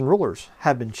princes and rulers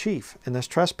have been chief in this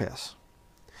trespass.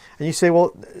 And you say,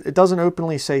 well, it doesn't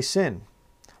openly say sin.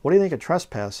 What do you think a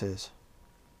trespass is?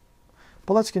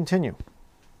 But let's continue.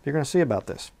 You're going to see about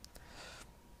this.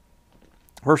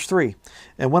 Verse 3,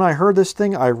 and when I heard this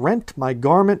thing, I rent my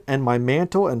garment and my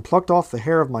mantle, and plucked off the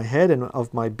hair of my head and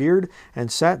of my beard,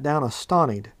 and sat down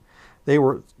astonied.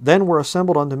 Then were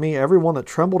assembled unto me every one that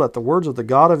trembled at the words of the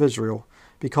God of Israel,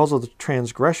 because of the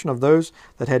transgression of those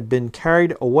that had been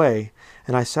carried away.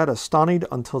 And I sat astonied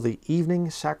until the evening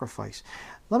sacrifice.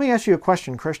 Let me ask you a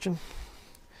question, Christian.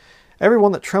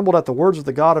 Everyone that trembled at the words of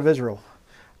the God of Israel,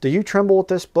 do you tremble at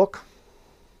this book?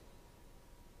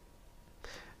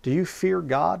 Do you fear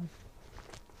God?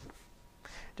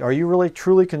 Are you really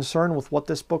truly concerned with what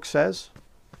this book says?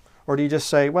 Or do you just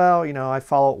say, well, I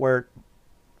follow it where it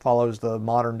follows the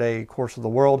modern day course of the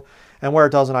world. And where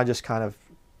it doesn't, I just kind of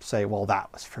say, well,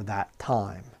 that was for that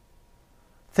time.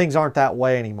 Things aren't that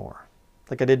way anymore.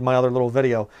 Like I did in my other little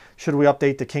video, should we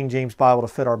update the King James Bible to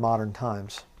fit our modern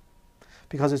times?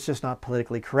 Because it's just not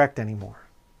politically correct anymore.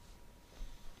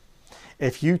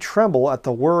 If you tremble at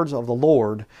the words of the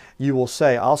Lord, you will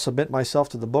say, I'll submit myself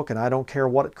to the book and I don't care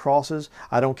what it crosses.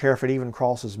 I don't care if it even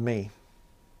crosses me.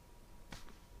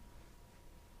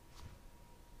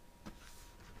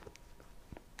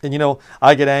 And you know,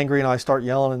 I get angry and I start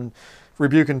yelling and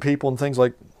rebuking people and things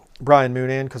like Bryan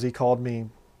Denlinger, because he called me,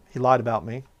 he lied about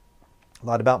me,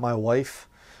 lied about my wife,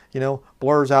 you know,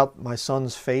 blurs out my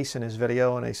son's face in his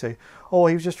video and they say, oh,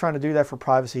 he was just trying to do that for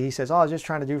privacy. He says, oh, I was just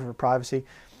trying to do it for privacy.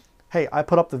 Hey, I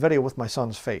put up the video with my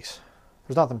son's face.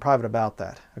 There's nothing private about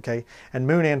that, okay? And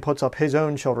Moonan puts up his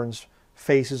own children's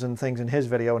faces and things in his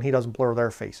video and he doesn't blur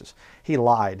their faces. He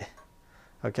lied,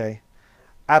 okay?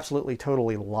 Absolutely,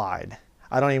 totally lied.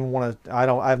 I don't even want to,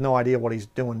 I have no idea what he's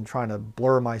doing trying to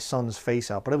blur my son's face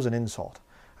out, but it was an insult.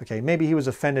 Okay, maybe he was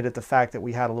offended at the fact that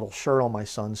we had a little shirt on my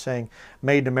son saying,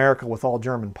 made in America with all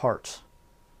German parts.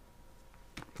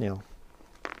 You know,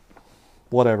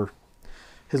 whatever.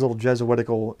 His little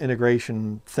Jesuitical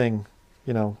integration thing,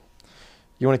 you know.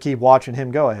 You want to keep watching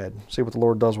him, go ahead. See what the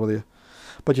Lord does with you.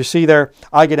 But you see there,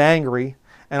 I get angry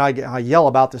and I yell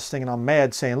about this thing and I'm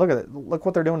mad saying, look at it, look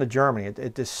what they're doing to Germany.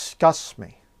 It disgusts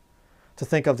me to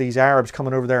think of these Arabs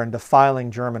coming over there and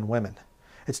defiling German women.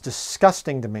 It's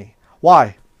disgusting to me.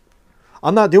 Why?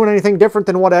 I'm not doing anything different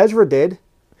than what Ezra did.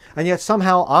 And yet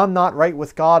somehow I'm not right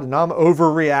with God and I'm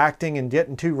overreacting and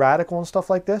getting too radical and stuff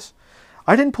like this.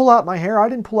 I didn't pull out my hair. I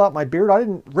didn't pull out my beard. I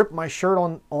didn't rip my shirt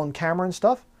on camera and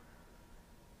stuff.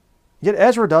 Yet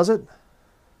Ezra does it.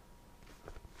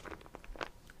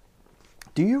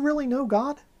 Do you really know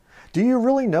God? Do you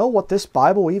really know what this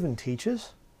Bible even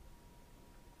teaches?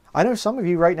 I know some of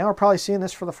you right now are probably seeing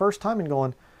this for the first time and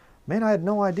going, man, I had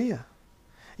no idea.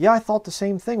 Yeah, I thought the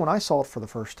same thing when I saw it for the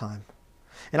first time.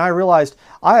 And I realized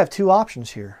I have two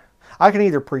options here. I can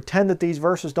either pretend that these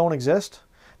verses don't exist,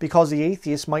 because the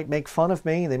atheists might make fun of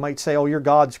me. They might say, oh, your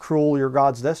God's cruel, your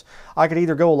God's this. I could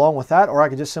either go along with that, or I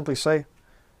could just simply say,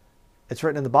 it's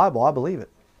written in the Bible, I believe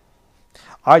it.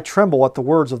 I tremble at the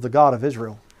words of the God of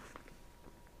Israel.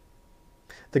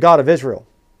 The God of Israel.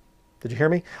 Did you hear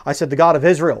me? I said the God of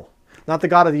Israel, not the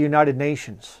God of the United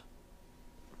Nations.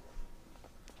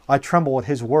 I tremble at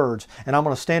his words, and I'm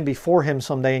going to stand before him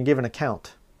someday and give an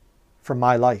account for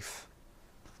my life.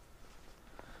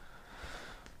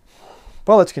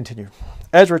 Well, let's continue.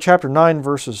 Ezra chapter 9,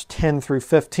 verses 10 through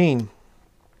 15.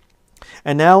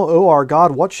 And now, O our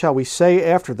God, what shall we say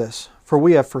after this? For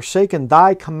we have forsaken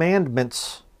thy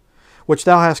commandments, which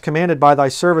thou hast commanded by thy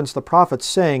servants the prophets,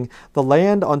 saying, the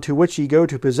land unto which ye go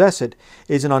to possess it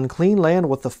is an unclean land,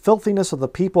 with the filthiness of the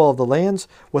people of the lands,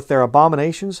 with their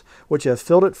abominations, which have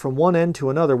filled it from one end to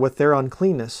another with their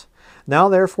uncleanness. Now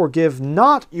therefore give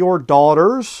not your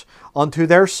daughters unto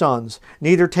their sons,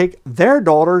 neither take their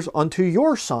daughters unto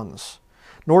your sons,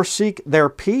 nor seek their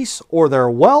peace or their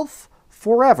wealth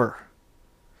forever,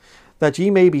 that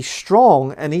ye may be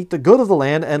strong and eat the good of the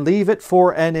land and leave it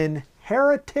for an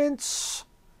inheritance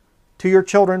to your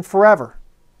children forever.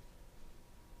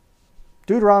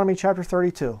 Deuteronomy chapter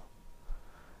 32.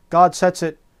 God sets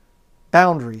it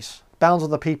boundaries, bounds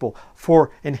of the people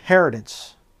for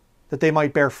inheritance, that they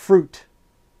might bear fruit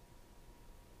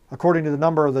according to the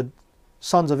number of the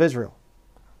sons of Israel.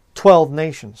 12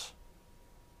 nations.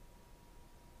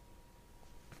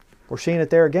 We're seeing it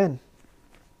there again.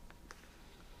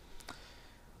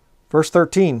 Verse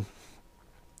 13.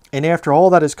 And after all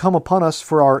that has come upon us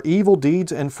for our evil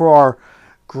deeds and for our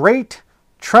great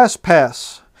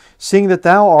trespass, seeing that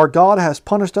thou, our God, hast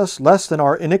punished us less than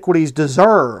our iniquities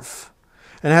deserve,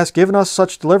 and hast given us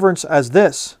such deliverance as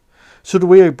this, should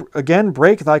we again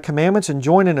break thy commandments and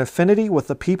join in affinity with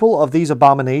the people of these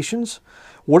abominations?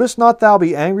 Wouldest not thou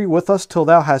be angry with us till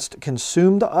thou hast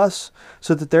consumed us,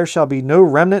 so that there shall be no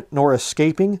remnant nor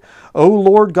escaping? O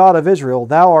Lord God of Israel,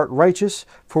 thou art righteous,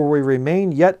 for we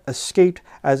remain yet escaped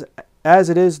as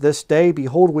it is this day.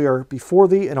 Behold, we are before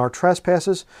thee in our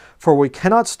trespasses, for we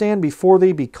cannot stand before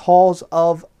thee because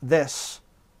of this.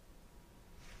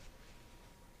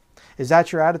 Is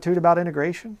that your attitude about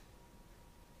integration?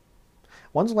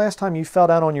 When's the last time you fell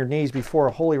down on your knees before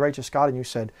a holy, righteous God and you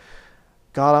said,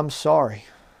 God, I'm sorry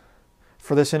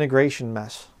for this integration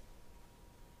mess?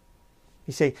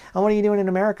 You say, oh, what are you doing in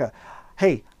America?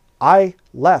 Hey, I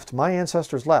left. My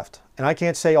ancestors left. And I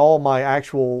can't say all my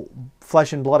actual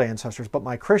flesh and blood ancestors, but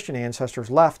my Christian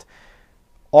ancestors left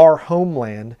our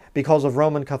homeland because of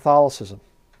Roman Catholicism.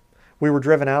 We were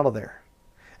driven out of there.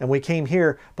 And we came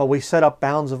here, but we set up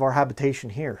bounds of our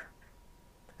habitation here.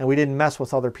 And we didn't mess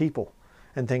with other people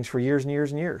and things for years and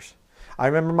years and years. I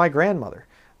remember my grandmother,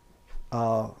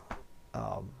 May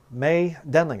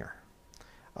Denlinger,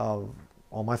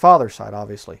 on my father's side,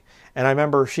 obviously. And I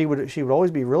remember she would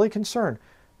always be really concerned.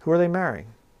 Who are they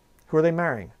marrying? Who are they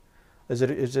marrying? Is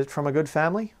it from a good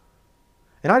family?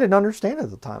 And I didn't understand it at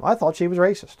the time. I thought she was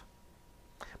racist.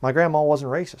 My grandma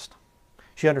wasn't racist.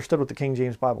 She understood what the King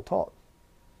James Bible taught.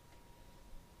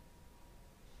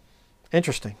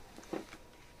 Interesting.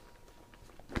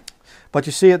 But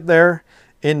you see it there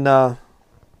in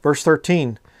verse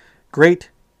 13. Great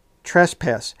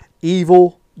trespass,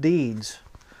 evil deeds.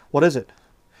 What is it?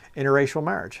 Interracial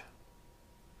marriage.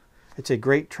 It's a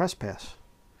great trespass.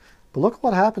 But look at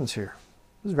what happens here.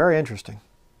 This is very interesting.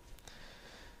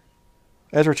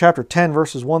 Ezra chapter 10,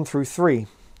 verses 1 through 3.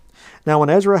 Now when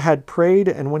Ezra had prayed,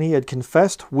 and when he had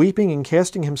confessed, weeping and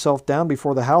casting himself down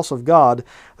before the house of God,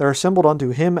 there assembled unto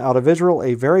him out of Israel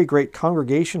a very great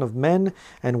congregation of men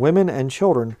and women and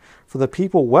children, for the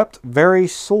people wept very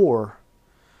sore.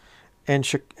 And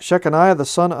Shechaniah the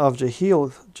son of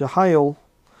Jehiel,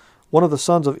 one of the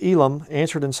sons of Elam,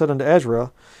 answered and said unto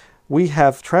Ezra, We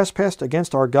have trespassed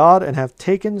against our God, and have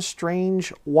taken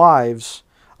strange wives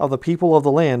of the people of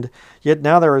the land. Yet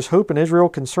now there is hope in Israel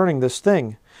concerning this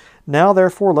thing. Now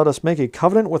therefore let us make a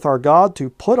covenant with our God to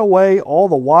put away all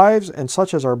the wives and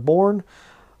such as are born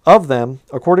of them,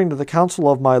 according to the counsel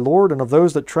of my Lord and of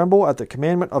those that tremble at the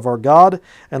commandment of our God,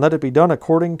 and let it be done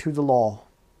according to the law.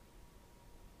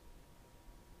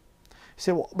 You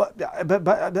say, well,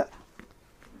 but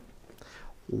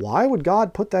why would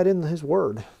God put that in His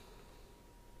Word?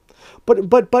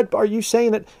 But are you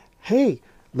saying that, hey,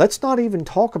 let's not even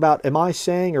talk about am I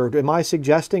saying or am I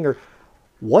suggesting or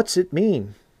what's it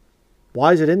mean?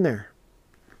 Why is it in there?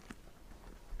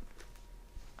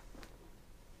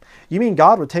 You mean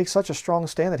God would take such a strong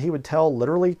stand that He would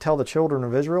literally tell the children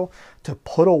of Israel to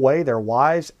put away their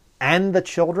wives and the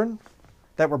children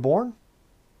that were born?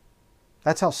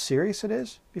 That's how serious it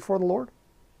is before the Lord?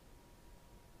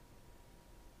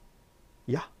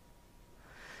 Yeah.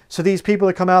 So these people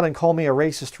that come out and call me a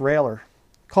racist railer,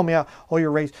 call me out, oh, you're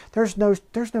racist.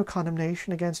 There's no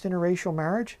condemnation against interracial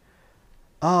marriage.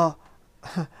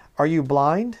 Are you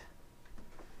blind?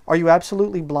 Are you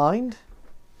absolutely blind?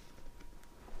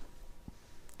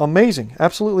 Amazing.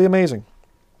 Absolutely amazing.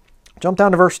 Jump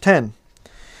down to verse 10.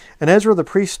 And Ezra the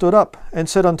priest stood up and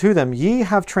said unto them, Ye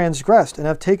have transgressed and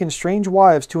have taken strange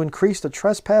wives to increase the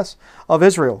trespass of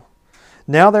Israel.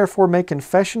 Now therefore make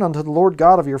confession unto the Lord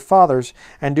God of your fathers,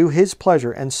 and do His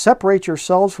pleasure, and separate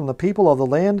yourselves from the people of the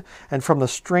land and from the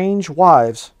strange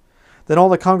wives. Then all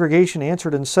the congregation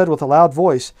answered and said with a loud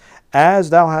voice, As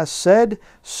thou hast said,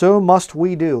 so must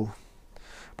we do.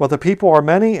 But the people are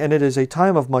many, and it is a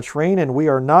time of much rain, and we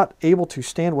are not able to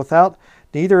stand without,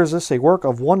 neither is this a work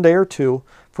of one day or two,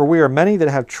 for we are many that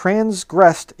have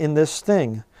transgressed in this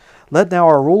thing. Let now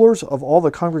our rulers of all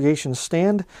the congregation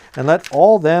stand, and let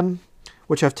all them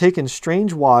which have taken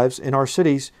strange wives in our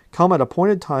cities come at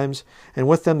appointed times, and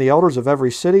with them the elders of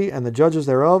every city and the judges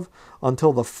thereof,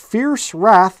 until the fierce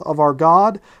wrath of our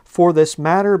God for this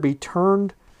matter be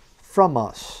turned from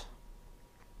us.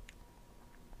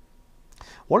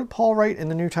 What did Paul write in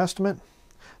the New Testament?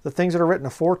 The things that are written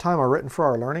aforetime are written for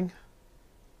our learning.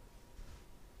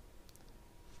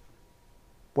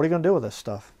 What are you going to do with this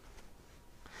stuff?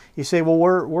 You say, well,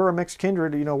 we're a mixed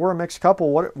kindred, we're a mixed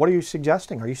couple. What are you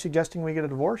suggesting? Are you suggesting we get a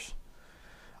divorce?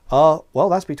 Well,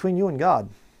 that's between you and God.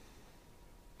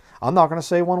 I'm not going to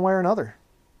say one way or another.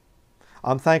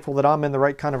 I'm thankful that I'm in the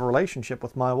right kind of relationship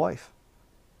with my wife.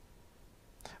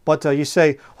 But you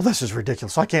say, well, this is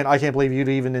ridiculous. I can't believe you'd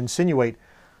even insinuate.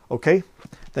 Okay,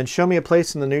 then show me a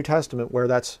place in the New Testament where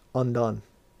that's undone.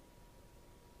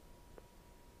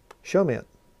 Show me it.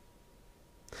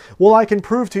 Well, I can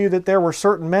prove to you that there were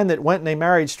certain men that went and they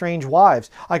married strange wives.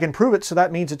 I can prove it, so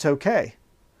that means it's okay.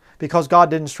 Because God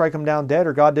didn't strike them down dead,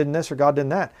 or God didn't this, or God didn't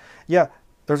that. Yeah,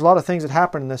 there's a lot of things that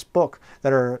happen in this book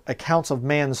that are accounts of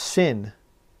man's sin.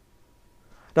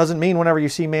 Doesn't mean whenever you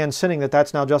see man sinning that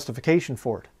that's now justification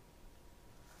for it.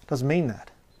 Doesn't mean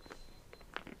that.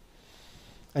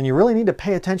 And you really need to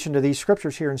pay attention to these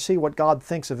scriptures here and see what God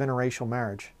thinks of interracial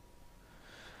marriage.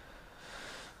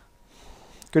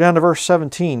 Go down to verse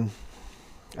 17.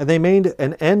 And they made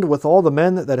an end with all the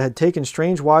men that had taken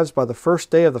strange wives by the first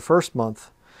day of the first month.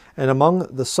 And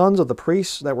among the sons of the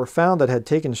priests that were found that had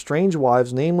taken strange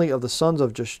wives, namely of the sons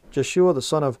of Jeshua, the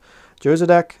son of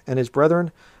Jozadak, and his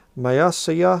brethren,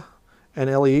 Maaseiah, and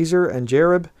Eleazar, and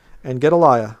Jerib, and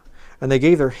Gedaliah. And they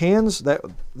gave their hands that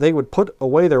they would put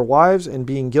away their wives, and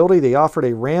being guilty they offered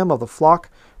a ram of the flock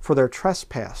for their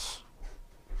trespass.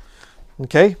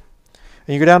 Okay?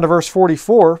 And you go down to verse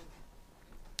 44.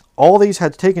 All these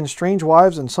had taken strange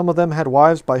wives, and some of them had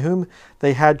wives by whom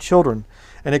they had children.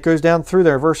 And it goes down through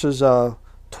there, verses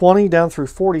 20 down through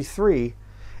 43.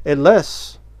 It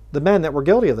lists the men that were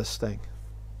guilty of this thing.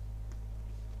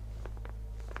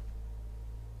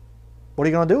 What are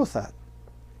you going to do with that?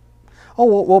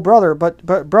 Oh, well, brother,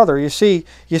 but brother, you see.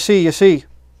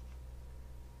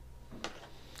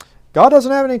 God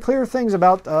doesn't have any clear things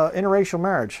about interracial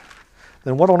marriage.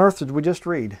 Then what on earth did we just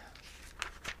read?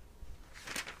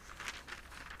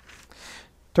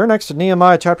 Turn next to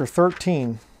Nehemiah chapter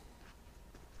 13.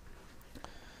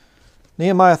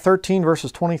 Nehemiah 13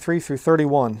 verses 23 through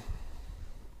 31.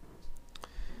 It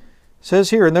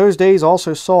says here, in those days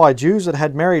also saw I Jews that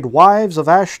had married wives of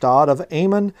Ashdod, of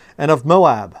Ammon, and of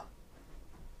Moab,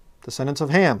 descendants of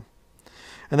Ham.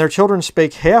 And their children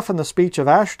spake half in the speech of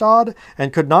Ashdod,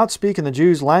 and could not speak in the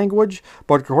Jews' language,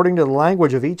 but according to the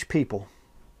language of each people.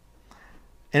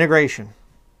 Integration.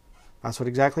 That's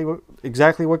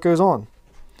exactly what goes on.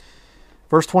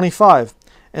 Verse 25.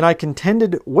 And I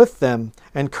contended with them,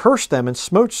 and cursed them, and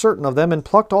smote certain of them, and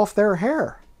plucked off their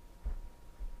hair,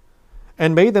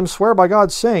 and made them swear by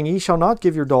God, saying, Ye shall not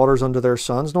give your daughters unto their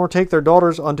sons, nor take their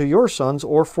daughters unto your sons,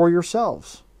 or for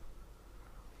yourselves.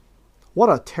 What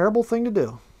a terrible thing to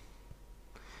do.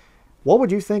 What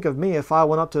would you think of me if I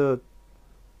went up to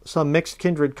some mixed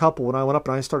kindred couple, and I went up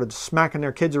and I started smacking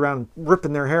their kids around,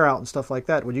 ripping their hair out and stuff like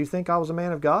that? Would you think I was a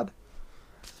man of God?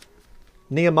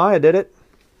 Nehemiah did it.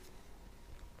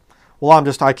 Well,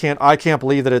 I can't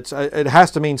believe that it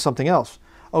has to mean something else.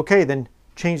 Okay, then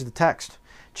change the text.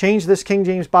 Change this King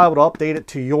James Bible to update it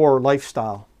to your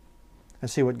lifestyle and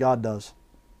see what God does.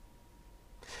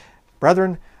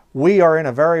 Brethren, we are in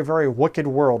a very, very wicked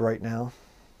world right now.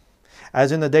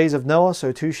 As in the days of Noah,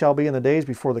 so too shall be in the days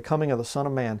before the coming of the Son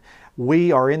of Man.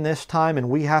 We are in this time, and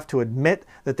we have to admit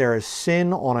that there is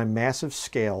sin on a massive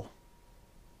scale.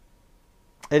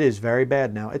 It is very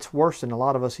bad now. It's worse than a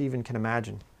lot of us even can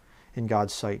imagine in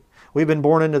God's sight. We've been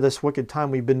born into this wicked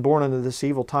time. We've been born into this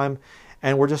evil time,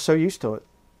 and we're just so used to it.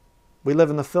 We live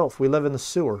in the filth. We live in the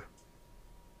sewer.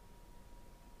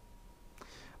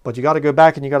 But you got to go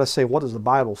back and you got to say, what does the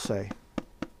Bible say?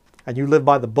 And you live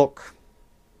by the book.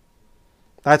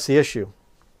 That's the issue.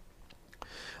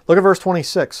 Look at verse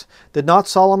 26. Did not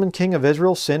Solomon, king of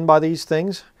Israel, sin by these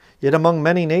things? Yet among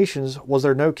many nations was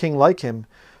there no king like him,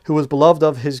 who was beloved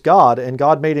of his God, and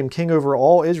God made him king over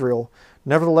all Israel.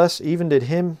 Nevertheless, even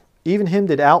him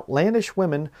did outlandish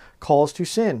women cause to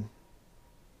sin.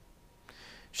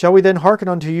 Shall we then hearken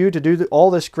unto you to do all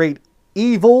this great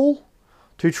evil,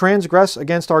 to transgress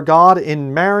against our God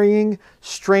in marrying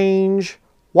strange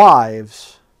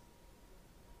wives?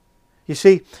 You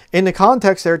see, in the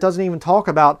context there, it doesn't even talk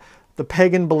about the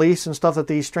pagan beliefs and stuff that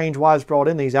these strange wives brought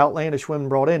in, these outlandish women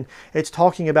brought in. It's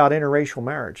talking about interracial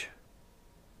marriage.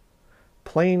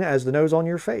 Plain as the nose on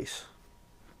your face.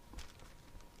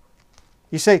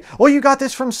 You say, oh, you got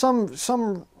this from some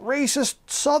racist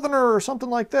southerner or something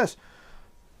like this.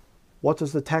 What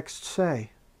does the text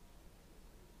say?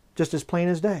 Just as plain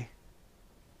as day.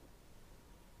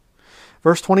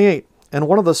 Verse 28. And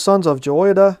one of the sons of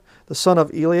Jehoiada, the son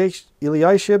of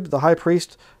Eliashib, the high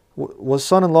priest, was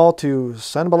son-in-law to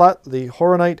Sanballat the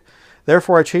Horonite.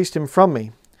 Therefore I chased him from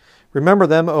me. Remember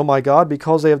them, O my God,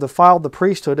 because they have defiled the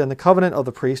priesthood and the covenant of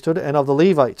the priesthood and of the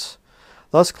Levites.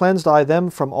 Thus cleansed I them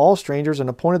from all strangers, and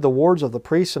appointed the wards of the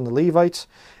priests and the Levites,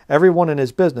 every one in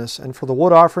his business, and for the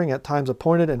wood offering at times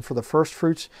appointed, and for the first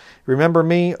fruits. Remember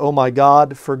me, O my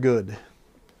God, for good.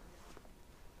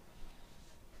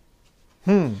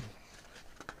 I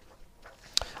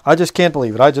just can't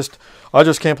believe it. I just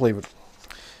can't believe it.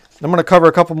 I'm going to cover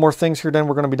a couple more things here, then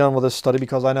we're going to be done with this study,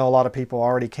 because I know a lot of people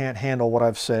already can't handle what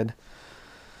I've said.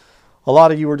 A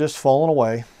lot of you are just falling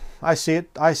away. I see it.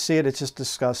 It just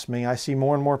disgusts me. I see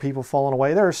more and more people falling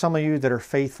away. There are some of you that are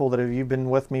faithful, that you've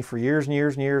been with me for years and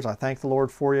years and years. I thank the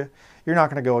Lord for you. You're not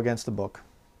going to go against the book.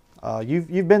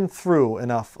 You've been through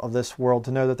enough of this world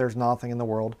to know that there's nothing in the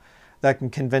world that can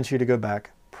convince you to go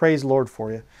back. Praise the Lord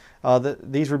for you.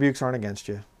 These rebukes aren't against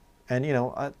you. And, you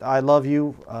know, I love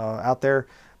you out there,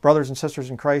 brothers and sisters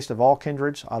in Christ of all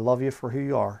kindreds. I love you for who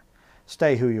you are.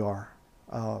 Stay who you are.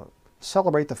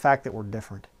 Celebrate the fact that we're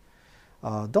different.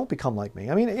 Don't become like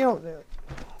me. I mean, you know,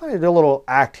 let me do a little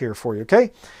act here for you,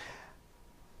 okay?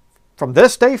 From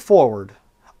this day forward,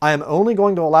 I am only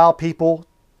going to allow people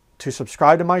to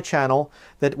subscribe to my channel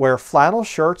that wear flannel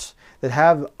shirts, that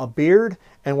have a beard,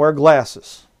 and wear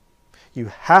glasses. You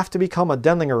have to become a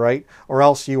Denlingerite, or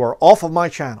else you are off of my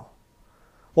channel.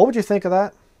 What would you think of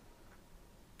that?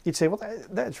 You'd say, well,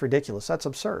 that's ridiculous. That's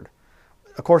absurd.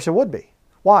 Of course it would be.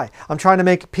 Why? I'm trying to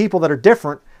make people that are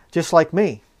different just like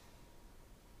me.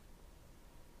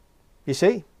 You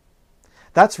see?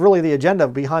 That's really the agenda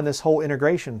behind this whole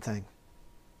integration thing.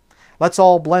 Let's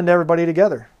all blend everybody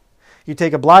together. You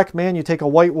take a black man, you take a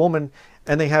white woman,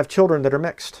 and they have children that are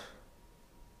mixed.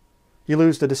 You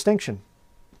lose the distinction.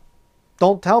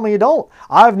 Don't tell me you don't.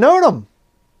 I've known them.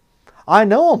 I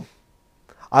know them.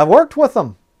 I've worked with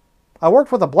them. I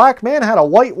worked with a black man, had a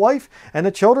white wife, and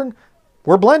the children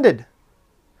were blended.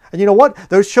 And you know what?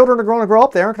 Those children are going to grow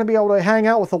up. They aren't going to be able to hang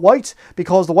out with the whites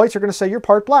because the whites are going to say you're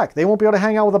part black. They won't be able to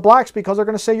hang out with the blacks because they're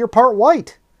going to say you're part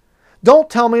white. Don't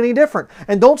tell me any different.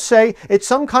 And don't say it's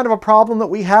some kind of a problem that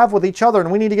we have with each other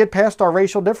and we need to get past our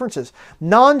racial differences.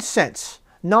 Nonsense.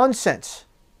 Nonsense.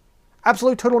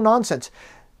 Absolute total nonsense.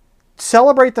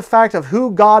 Celebrate the fact of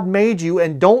who God made you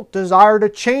and don't desire to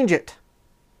change it.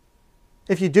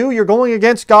 If you do, you're going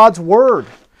against God's word.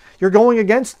 You're going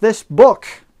against this book.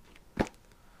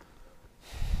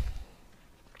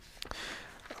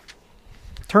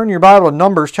 Turn your Bible to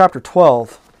Numbers chapter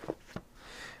 12.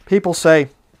 People say,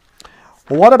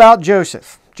 well, what about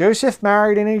Joseph? Joseph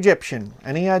married an Egyptian,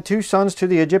 and he had 2 sons to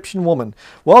the Egyptian woman.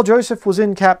 Well, Joseph was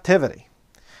in captivity.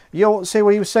 You'll say,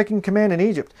 well, he was second in command in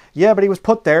Egypt. Yeah, but he was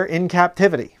put there in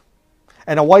captivity.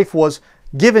 And a wife was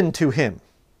given to him.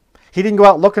 He didn't go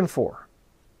out looking for her.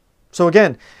 So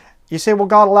again, you say, well,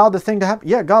 God allowed the thing to happen.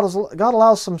 Yeah, God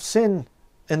allows some sin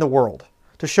in the world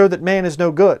to show that man is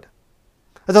no good.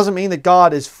 That doesn't mean that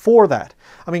God is for that.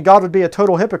 I mean, God would be a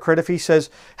total hypocrite if he says,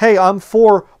 hey, I'm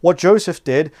for what Joseph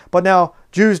did, but now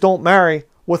Jews don't marry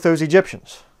with those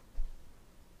Egyptians.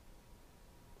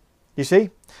 You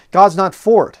see? God's not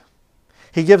for it.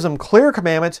 He gives them clear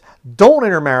commandments. Don't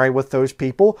intermarry with those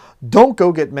people. Don't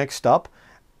go get mixed up.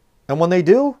 And when they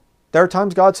do, there are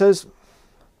times God says,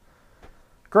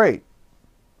 great.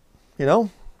 You know,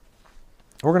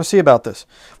 we're going to see about this.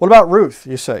 What about Ruth,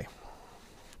 you say?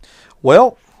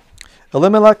 Well,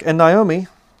 Elimelech and Naomi,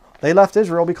 they left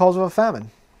Israel because of a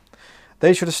famine.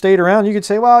 They should have stayed around. You could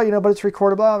say, well, you know, but it's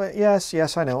recorded. Blah, blah.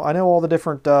 Yes, I know. I know all the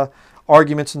different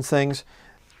arguments and things.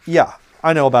 Yeah,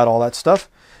 I know about all that stuff.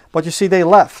 But you see, they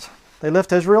left. They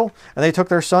left Israel, and they took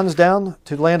their sons down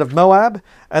to the land of Moab,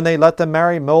 and they let them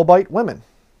marry Moabite women.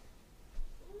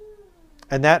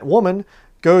 And that woman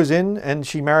goes in, and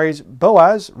she marries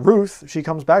Boaz. Ruth, she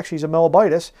comes back. She's a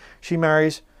Moabitess. She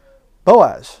marries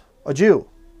Boaz, a Jew.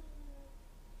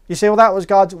 You say, well, that was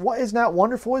God's... Isn't that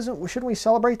wonderful? Shouldn't we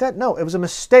celebrate that? No, it was a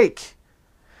mistake.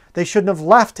 They shouldn't have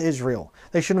left Israel.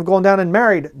 They shouldn't have gone down and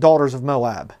married daughters of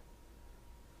Moab.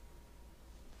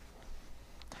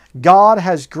 God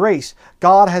has grace.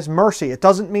 God has mercy. It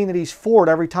doesn't mean that he's for it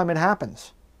every time it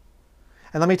happens.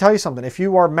 And let me tell you something. If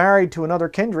you are married to another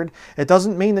kindred, it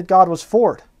doesn't mean that God was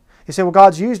for it. You say, well,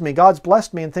 God's used me. God's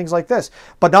blessed me and things like this.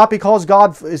 But not because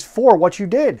God is for what you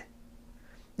did.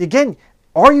 Again,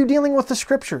 are you dealing with the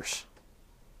Scriptures?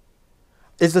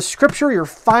 Is the Scripture your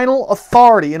final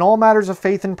authority in all matters of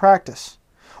faith and practice?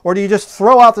 Or do you just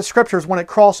throw out the Scriptures when it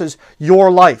crosses your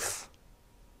life?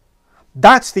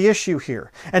 That's the issue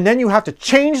here. And then you have to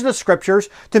change the Scriptures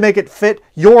to make it fit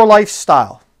your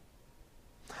lifestyle.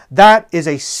 That is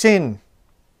a sin.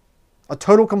 A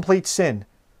total, complete sin.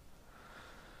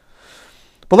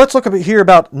 But let's look here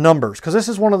about Numbers, because this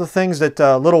is one of the things that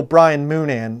little Bryan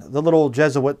Denlinger, the little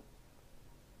Jesuit,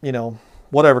 you know,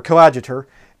 whatever, coadjutor,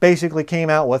 basically came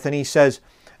out with, and he says,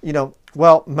 you know,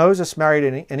 well, Moses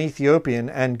married an Ethiopian,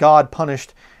 and God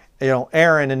punished, you know,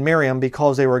 Aaron and Miriam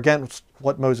because they were against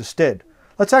what Moses did.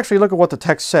 Let's actually look at what the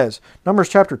text says. Numbers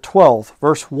chapter 12,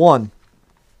 verse 1.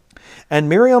 And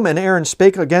Miriam and Aaron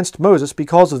spake against Moses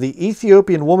because of the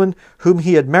Ethiopian woman whom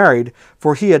he had married,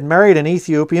 for he had married an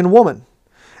Ethiopian woman.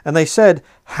 And they said,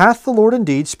 hath the Lord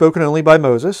indeed spoken only by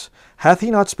Moses? Hath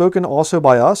he not spoken also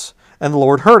by us? And the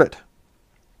Lord heard it.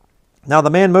 Now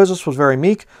the man Moses was very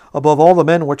meek, above all the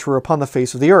men which were upon the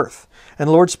face of the earth. And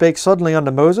the Lord spake suddenly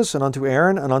unto Moses, and unto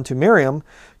Aaron, and unto Miriam,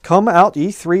 Come out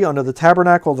ye three unto the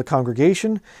tabernacle of the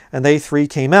congregation. And they three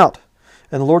came out.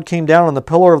 And the Lord came down on the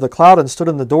pillar of the cloud, and stood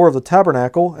in the door of the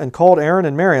tabernacle, and called Aaron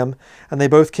and Miriam, and they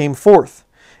both came forth.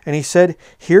 And he said,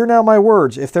 Hear now my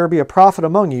words, if there be a prophet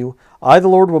among you, I the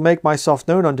Lord will make myself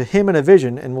known unto him in a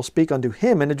vision, and will speak unto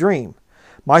him in a dream.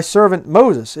 My servant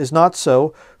Moses is not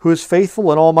so, who is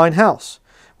faithful in all mine house.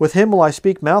 With him will I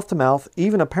speak mouth to mouth,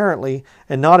 even apparently,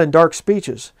 and not in dark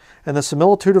speeches. And the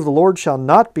similitude of the Lord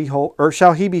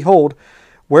shall he behold.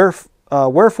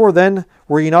 Wherefore then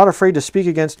were ye not afraid to speak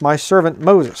against my servant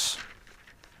Moses?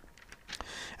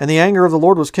 And the anger of the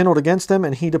Lord was kindled against them,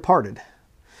 and he departed.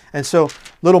 And so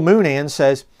little Moon Ann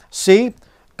says, see,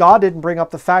 God didn't bring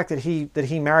up the fact that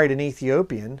he married an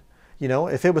Ethiopian,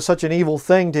 if it was such an evil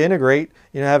thing to integrate,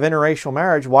 have interracial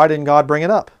marriage, why didn't God bring it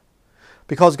up?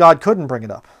 Because God couldn't bring it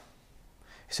up.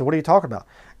 He said, what are you talking about?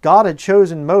 God had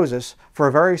chosen Moses for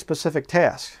a very specific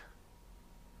task.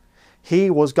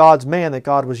 He was God's man that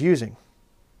God was using.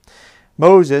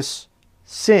 Moses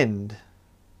sinned,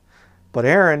 but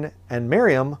Aaron and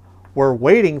Miriam were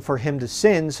waiting for him to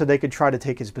sin so they could try to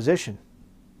take his position.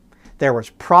 There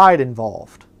was pride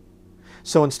involved.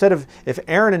 So instead of, if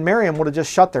Aaron and Miriam would have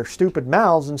just shut their stupid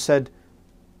mouths and said,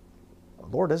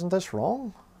 Lord, isn't this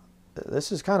wrong?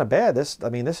 This is kind of bad. This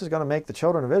is going to make the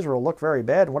children of Israel look very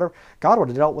bad and whatever. God would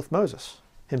have dealt with Moses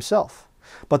himself.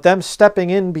 But them stepping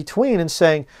in between and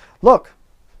saying, look,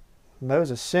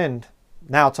 Moses sinned.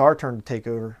 Now it's our turn to take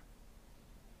over.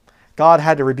 God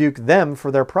had to rebuke them for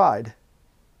their pride.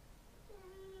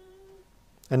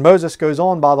 And Moses goes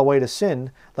on, by the way, to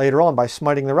sin later on by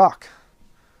smiting the rock.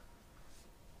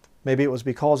 Maybe it was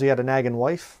because he had a nagging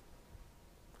wife.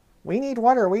 We need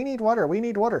water, we need water, we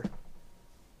need water.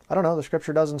 I don't know, the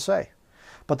scripture doesn't say.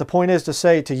 But the point is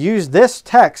to use this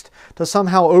text to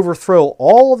somehow overthrow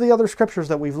all of the other scriptures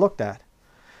that we've looked at.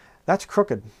 That's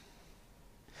crooked.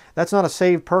 That's not a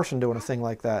saved person doing a thing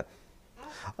like that.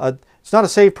 It's not a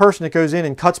saved person that goes in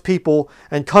and cuts people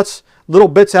and cuts little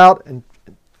bits out and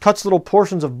cuts little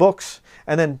portions of books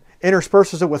and then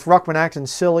intersperses it with Ruckman acting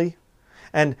silly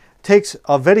and takes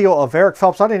a video of Eric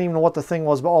Phelps. I didn't even know what the thing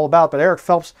was all about, but Eric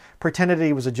Phelps pretended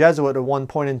he was a Jesuit at one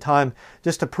point in time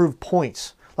just to prove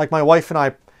points. Like my wife and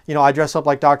I dress up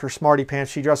like Dr. Smarty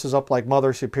Pants. She dresses up like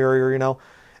Mother Superior,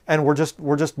 and we're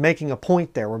just making a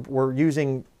point there. We're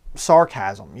using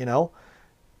sarcasm,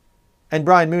 And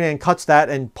Brian Moonan cuts that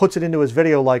and puts it into his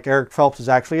video like Eric Phelps is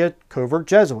actually a covert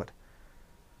Jesuit.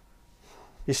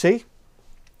 You see?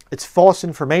 It's false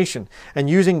information. And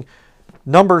using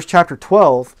Numbers chapter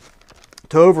 12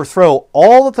 to overthrow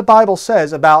all that the Bible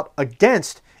says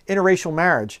against interracial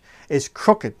marriage is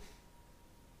crooked.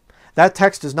 That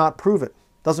text does not prove it.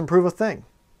 Doesn't prove a thing.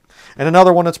 And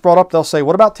another one that's brought up, they'll say,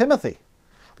 what about Timothy?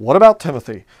 What about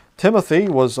Timothy? Timothy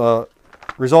was a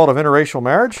result of interracial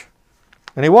marriage,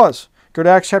 and he was. Go to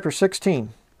Acts chapter 16.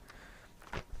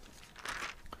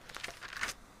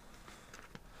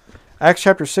 Acts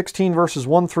chapter 16, verses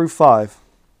 1 through 5.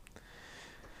 It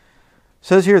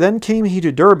says here, Then came he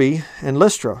to Derbe and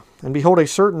Lystra, and behold, a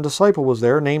certain disciple was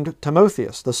there, named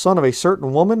Timotheus, the son of a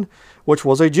certain woman, which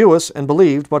was a Jewess, and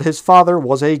believed, but his father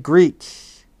was a Greek.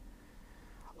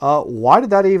 Why did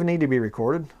that even need to be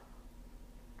recorded?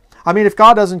 I mean, if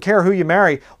God doesn't care who you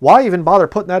marry, why even bother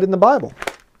putting that in the Bible?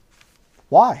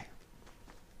 Why?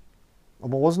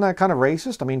 Well, wasn't that kind of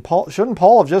racist? I mean, shouldn't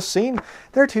Paul have just seen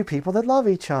they're two people that love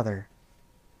each other?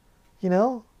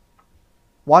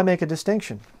 Why make a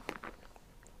distinction?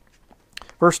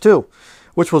 Verse 2,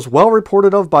 which was well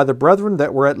reported of by the brethren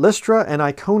that were at Lystra and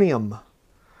Iconium.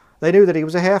 They knew that he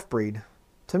was a half-breed.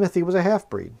 Timothy was a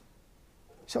half-breed.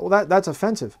 So, well, that's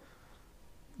offensive.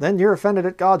 Then you're offended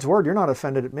at God's word. You're not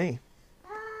offended at me.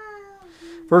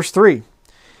 Verse 3,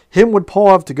 him would Paul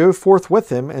have to go forth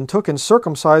with him, and took and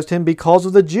circumcised him because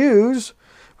of the Jews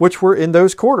which were in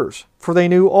those quarters, for they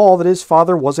knew all that his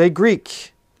father was a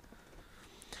Greek.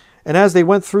 And as they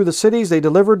went through the cities, they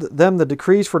delivered them the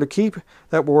decrees for to keep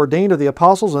that were ordained of the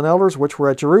apostles and elders which were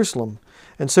at Jerusalem.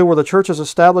 And so were the churches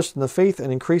established in the faith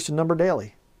and increased in number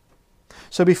daily.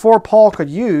 So before Paul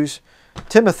could use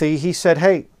Timothy, he said,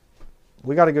 hey,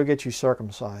 we got to go get you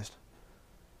circumcised.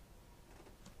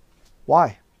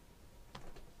 Why?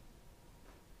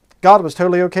 God was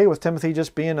totally okay with Timothy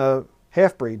just being a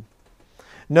half-breed.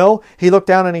 No, he looked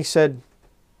down and he said,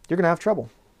 you're going to have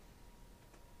trouble.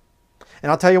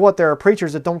 And I'll tell you what, there are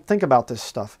preachers that don't think about this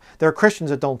stuff. There are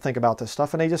Christians that don't think about this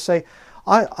stuff. And they just say,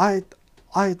 I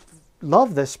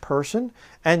love this person.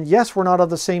 And yes, we're not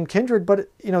of the same kindred, but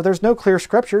there's no clear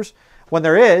scriptures. When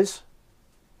there is,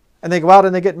 and they go out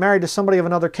and they get married to somebody of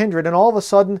another kindred, and all of a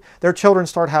sudden their children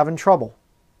start having trouble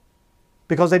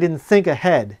because they didn't think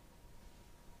ahead.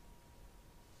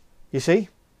 You see?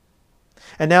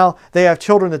 And now they have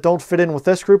children that don't fit in with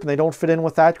this group and they don't fit in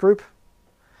with that group.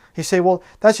 You say, well,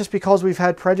 that's just because we've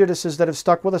had prejudices that have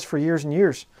stuck with us for years and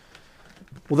years.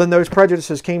 Well, then those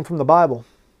prejudices came from the Bible.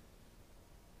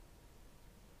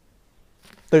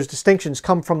 Those distinctions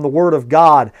come from the Word of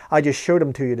God. I just showed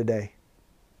them to you today.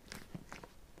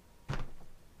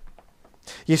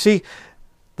 You see,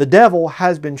 the devil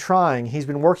has been trying, he's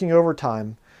been working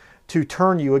overtime to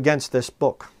turn you against this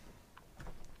book.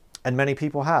 And many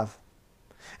people have.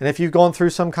 And if you've gone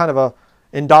through some kind of a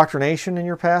indoctrination in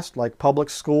your past, like public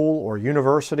school or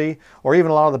university, or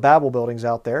even a lot of the Babel buildings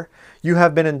out there, you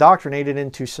have been indoctrinated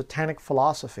into satanic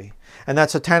philosophy. And that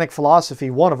satanic philosophy,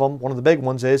 one of them, one of the big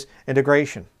ones, is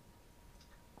integration.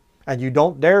 And you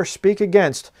don't dare speak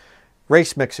against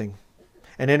race mixing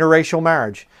and interracial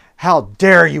marriage. How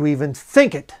dare you even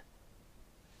think it?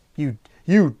 You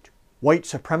white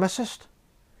supremacist?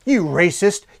 You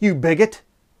racist? You bigot?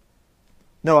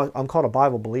 No, I'm called a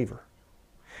Bible believer.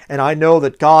 And I know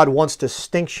that God wants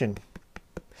distinction.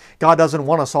 God doesn't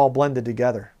want us all blended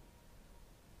together.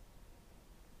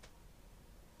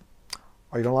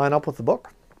 Are you going to line up with the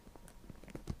book?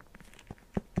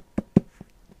 You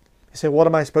say, what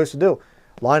am I supposed to do?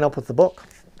 Line up with the book.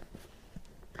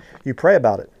 You pray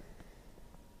about it.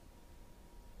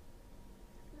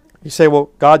 You say, well,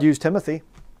 God used Timothy.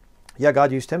 Yeah,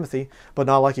 God used Timothy, but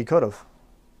not like he could have.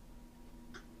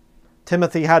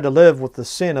 Timothy had to live with the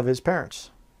sin of his parents.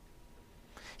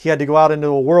 He had to go out into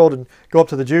a world and go up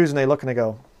to the Jews, and they look and they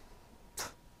go,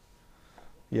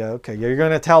 yeah, okay, you're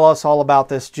going to tell us all about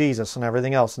this Jesus and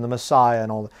everything else and the Messiah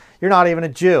and all that. You're not even a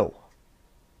Jew.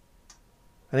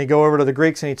 And he'd go over to the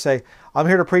Greeks and he'd say, I'm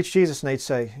here to preach Jesus. And they'd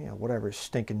say, yeah, whatever,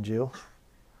 stinking Jew.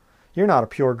 You're not a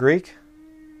pure Greek.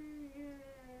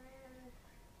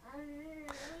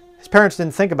 His parents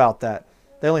didn't think about that.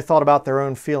 They only thought about their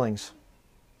own feelings,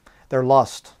 their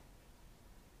lust.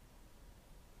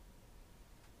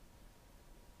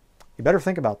 You better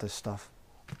think about this stuff.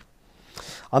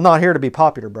 I'm not here to be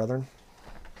popular, brethren.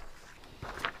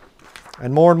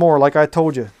 And more, like I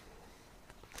told you,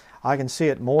 I can see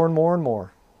it more and more and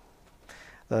more.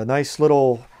 The nice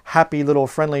little, happy little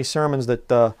friendly sermons that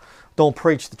don't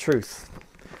preach the truth.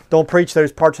 Don't preach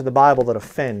those parts of the Bible that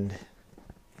offend.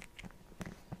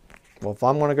 Well, if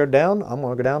I'm going to go down, I'm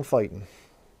going to go down fighting.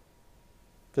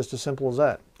 Just as simple as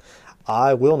that.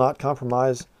 I will not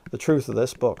compromise the truth of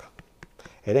this book.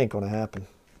 It ain't going to happen.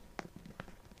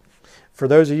 For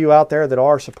those of you out there that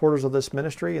are supporters of this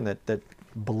ministry and that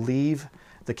believe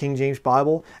the King James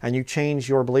Bible and you change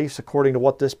your beliefs according to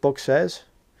what this book says,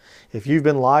 if you've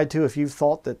been lied to, if you've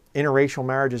thought that interracial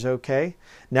marriage is okay,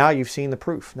 now you've seen the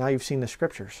proof. Now you've seen the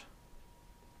scriptures.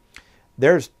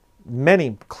 There's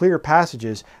many clear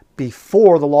passages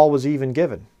before the law was even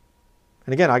given.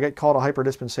 And again, I get called a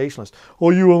hyper-dispensationalist. Oh,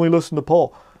 you only listen to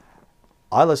Paul.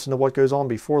 I listen to what goes on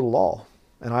before the law,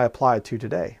 and I apply it to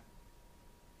today.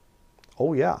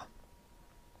 Oh, yeah.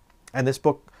 And this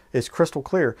book is crystal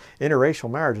clear.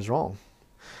 Interracial marriage is wrong.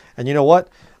 And you know what?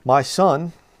 My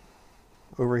son,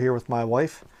 over here with my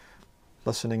wife,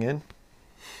 listening in,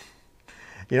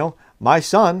 you know, my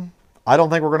son, I don't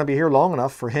think we're going to be here long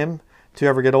enough for him to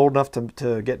ever get old enough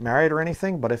to get married or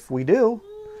anything. But if we do,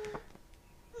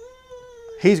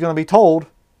 he's going to be told,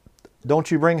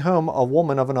 don't you bring home a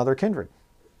woman of another kindred.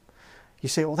 You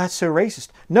say, well, that's so racist.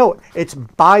 No, it's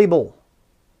Bible.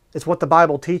 It's what the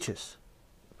Bible teaches.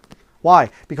 Why?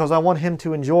 Because I want him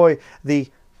to enjoy the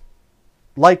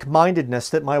like-mindedness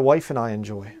that my wife and I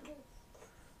enjoy.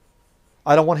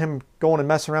 I don't want him going and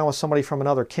messing around with somebody from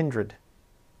another kindred.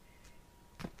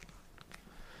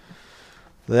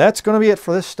 That's going to be it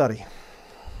for this study.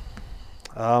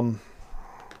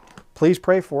 Please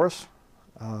pray for us.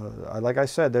 Like I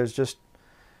said, there's just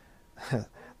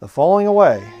the falling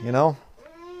away, you know.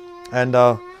 And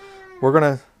we're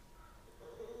going to...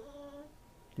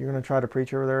 You're going to try to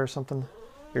preach over there or something?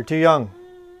 You're too young.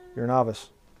 You're a novice.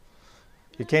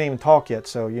 You can't even talk yet,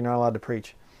 so you're not allowed to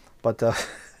preach. But,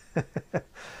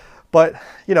 but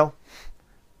you know,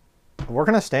 we're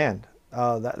going to stand.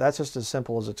 That's just as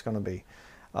simple as it's going to be.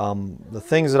 The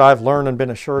things that I've learned and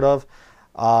been assured of,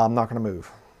 I'm not going to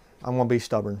move. I'm going to be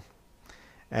stubborn.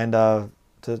 And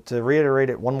to reiterate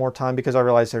it one more time, because I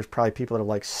realize there's probably people that have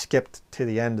like skipped to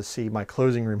the end to see my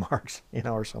closing remarks, you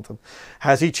know, or something.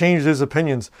 Has he changed his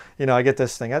opinions? You know, I get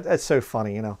this thing. That's so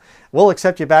funny, you know. We'll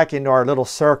accept you back into our little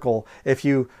circle if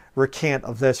you recant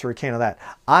of this or recant of that.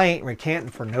 I ain't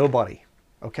recanting for nobody,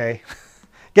 okay?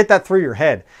 Get that through your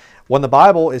head. When the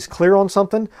Bible is clear on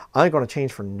something, I ain't going to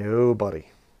change for nobody,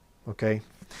 okay?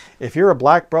 If you're a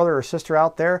black brother or sister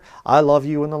out there, I love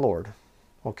you in the Lord.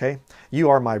 Okay? You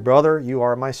are my brother, you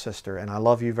are my sister, and I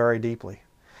love you very deeply.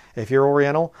 If you're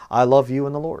Oriental, I love you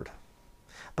in the Lord.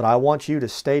 But I want you to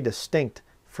stay distinct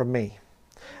from me.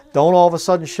 Don't all of a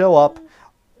sudden show up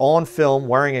on film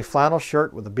wearing a flannel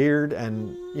shirt with a beard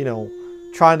and, you know,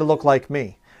 trying to look like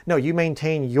me. No, you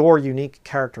maintain your unique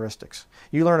characteristics.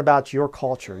 You learn about your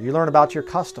culture. You learn about your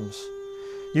customs.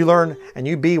 You learn and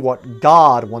you be what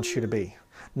God wants you to be,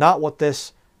 not what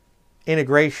this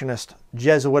integrationist,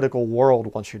 Jesuitical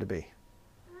world wants you to be.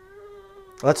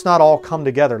 Let's not all come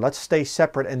together. Let's stay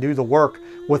separate and do the work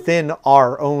within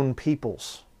our own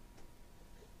peoples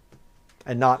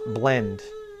and not blend.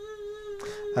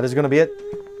 That is going to be it.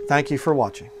 Thank you for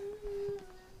watching.